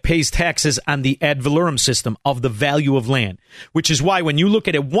that pays taxes on the ad valorem system of the value of land, which is why when you look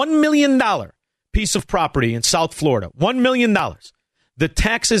at a $1 million piece of property in South Florida, $1 million, the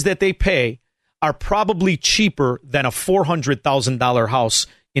taxes that they pay are probably cheaper than a $400,000 house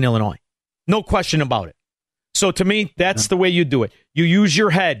in Illinois. No question about it. So to me, that's the way you do it. You use your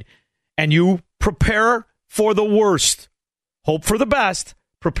head and you prepare for the worst. Hope for the best.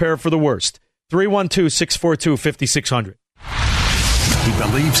 Prepare for the worst. 312-642-5600. He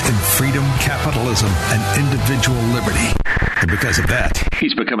believes in freedom, capitalism, and individual liberty. And because of that,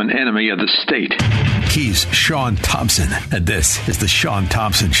 he's become an enemy of the state. He's Sean Thompson, and this is the Sean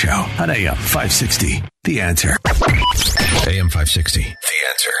Thompson Show on AM 560. The Answer. AM 560. The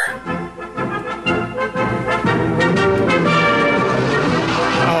Answer.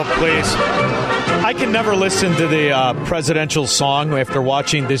 Oh, please. I can never listen to the presidential song after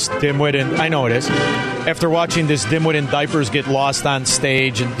watching this dimwit, and I know it is, after watching this dimwit in diapers get lost on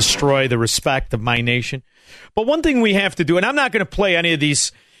stage and destroy the respect of my nation. But one thing we have to do, and I'm not going to play any of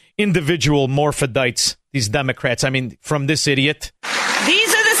these individual morphodites, these Democrats, I mean, from this idiot.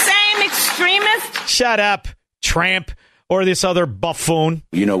 These are the same extremists. Shut up, tramp, or this other buffoon.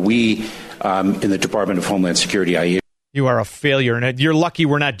 We, in the Department of Homeland Security, You are a failure, and you're lucky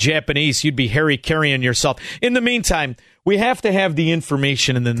we're not Japanese. You'd be Harry Carrying yourself. In the meantime, we have to have the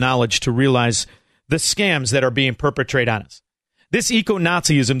information and the knowledge to realize the scams that are being perpetrated on us. This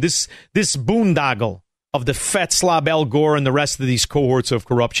eco-Nazism, this boondoggle of the fat slob Al Gore and the rest of these cohorts of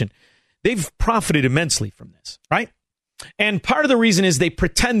corruption, they've profited immensely from this, right? And part of the reason is they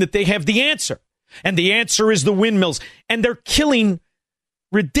pretend that they have the answer. And the answer is the windmills. And they're killing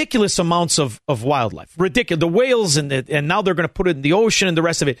ridiculous amounts of wildlife. Ridiculous. The whales, and now they're going to put it in the ocean and the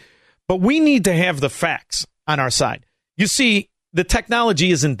rest of it. But we need to have the facts on our side. You see, the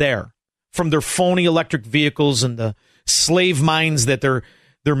technology isn't there from their phony electric vehicles and the slave mines that their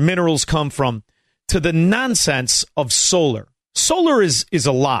minerals come from to the nonsense of solar. Solar is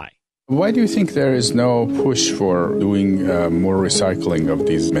a lie. Why do you think there is no push for doing more recycling of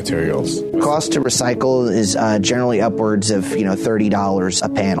these materials? Cost to recycle is generally upwards of $30 a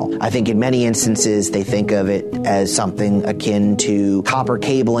panel. I think in many instances they think of it as something akin to copper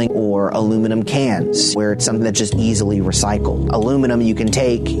cabling or aluminum cans, where it's something that's just easily recycled. Aluminum you can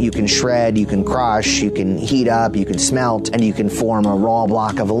take, you can shred, you can crush, you can heat up, you can smelt, and you can form a raw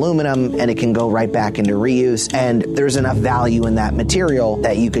block of aluminum, and it can go right back into reuse. And there's enough value in that material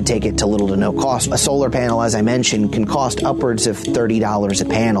that you could take it to little to no cost. A solar panel, as I mentioned, can cost upwards of $30 a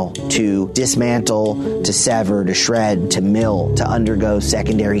panel to dismantle, to sever, to shred, to mill, to undergo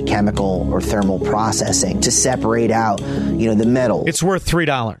secondary chemical or thermal processing, to separate out, the metal. It's worth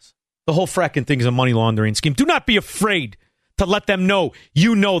 $3. The whole fracking thing is a money laundering scheme. Do not be afraid to let them know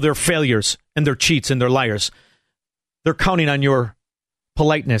they're failures and they're cheats and they're liars. They're counting on your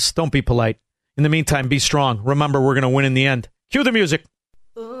politeness. Don't be polite. In the meantime, be strong. Remember, we're going to win in the end. Cue the music.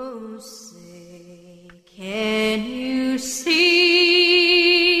 Can you see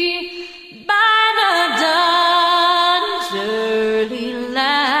by the dawn's early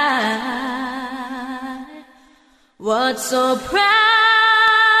light what so proudly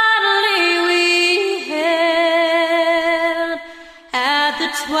we held at the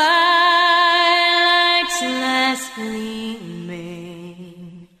twilight's last gleaming,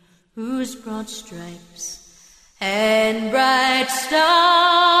 whose broad stripes and bright stars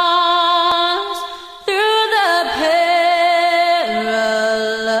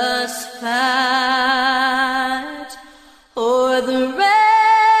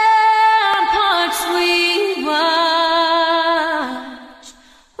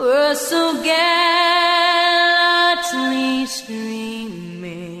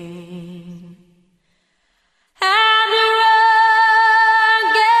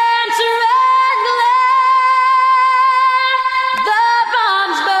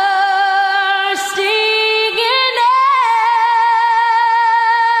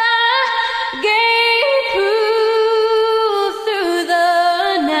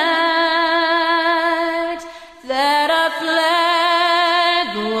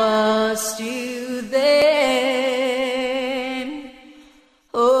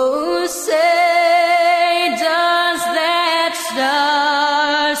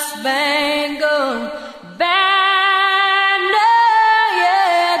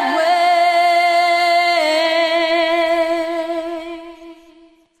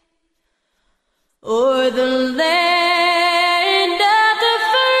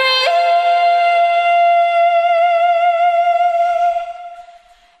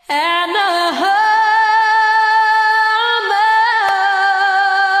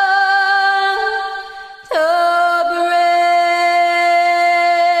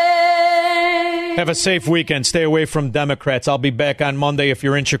Have a safe weekend. Stay away from Democrats. I'll be back on Monday. If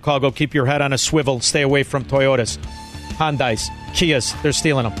you're in Chicago, keep your head on a swivel. Stay away from Toyotas, Hyundais, Kias. They're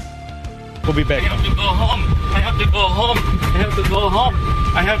stealing them. We'll be back. I have to go home. I have to go home. I have to go home.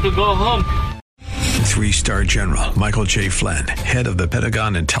 I have to go home. 3-star General Michael J. Flynn, head of the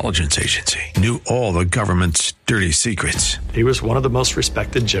Pentagon Intelligence Agency, knew all the government's dirty secrets. He was one of the most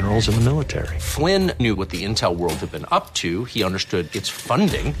respected generals in the military. Flynn knew what the intel world had been up to. He understood its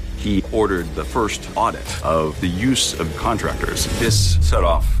funding. He ordered the first audit of the use of contractors. This set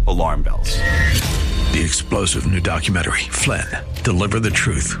off alarm bells. The explosive new documentary, Flynn, Deliver the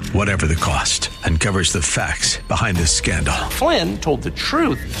Truth, Whatever the Cost, uncovers the facts behind this scandal. Flynn told the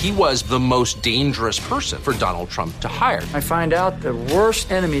truth. He was the most dangerous person for Donald Trump to hire. I find out the worst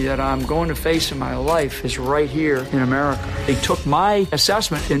enemy that I'm going to face in my life is right here in America. They took my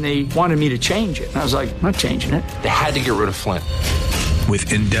assessment and they wanted me to change it. And I was like, I'm not changing it. They had to get rid of Flynn.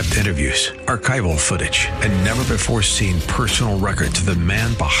 With in-depth interviews, archival footage, and never-before-seen personal records of the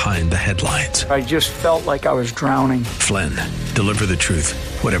man behind the headlines. I just felt like I was drowning. Flynn, Deliver the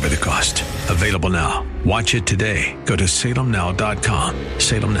Truth, Whatever the Cost. Available now. Watch it today. Go to salemnow.com.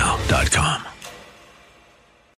 salemnow.com.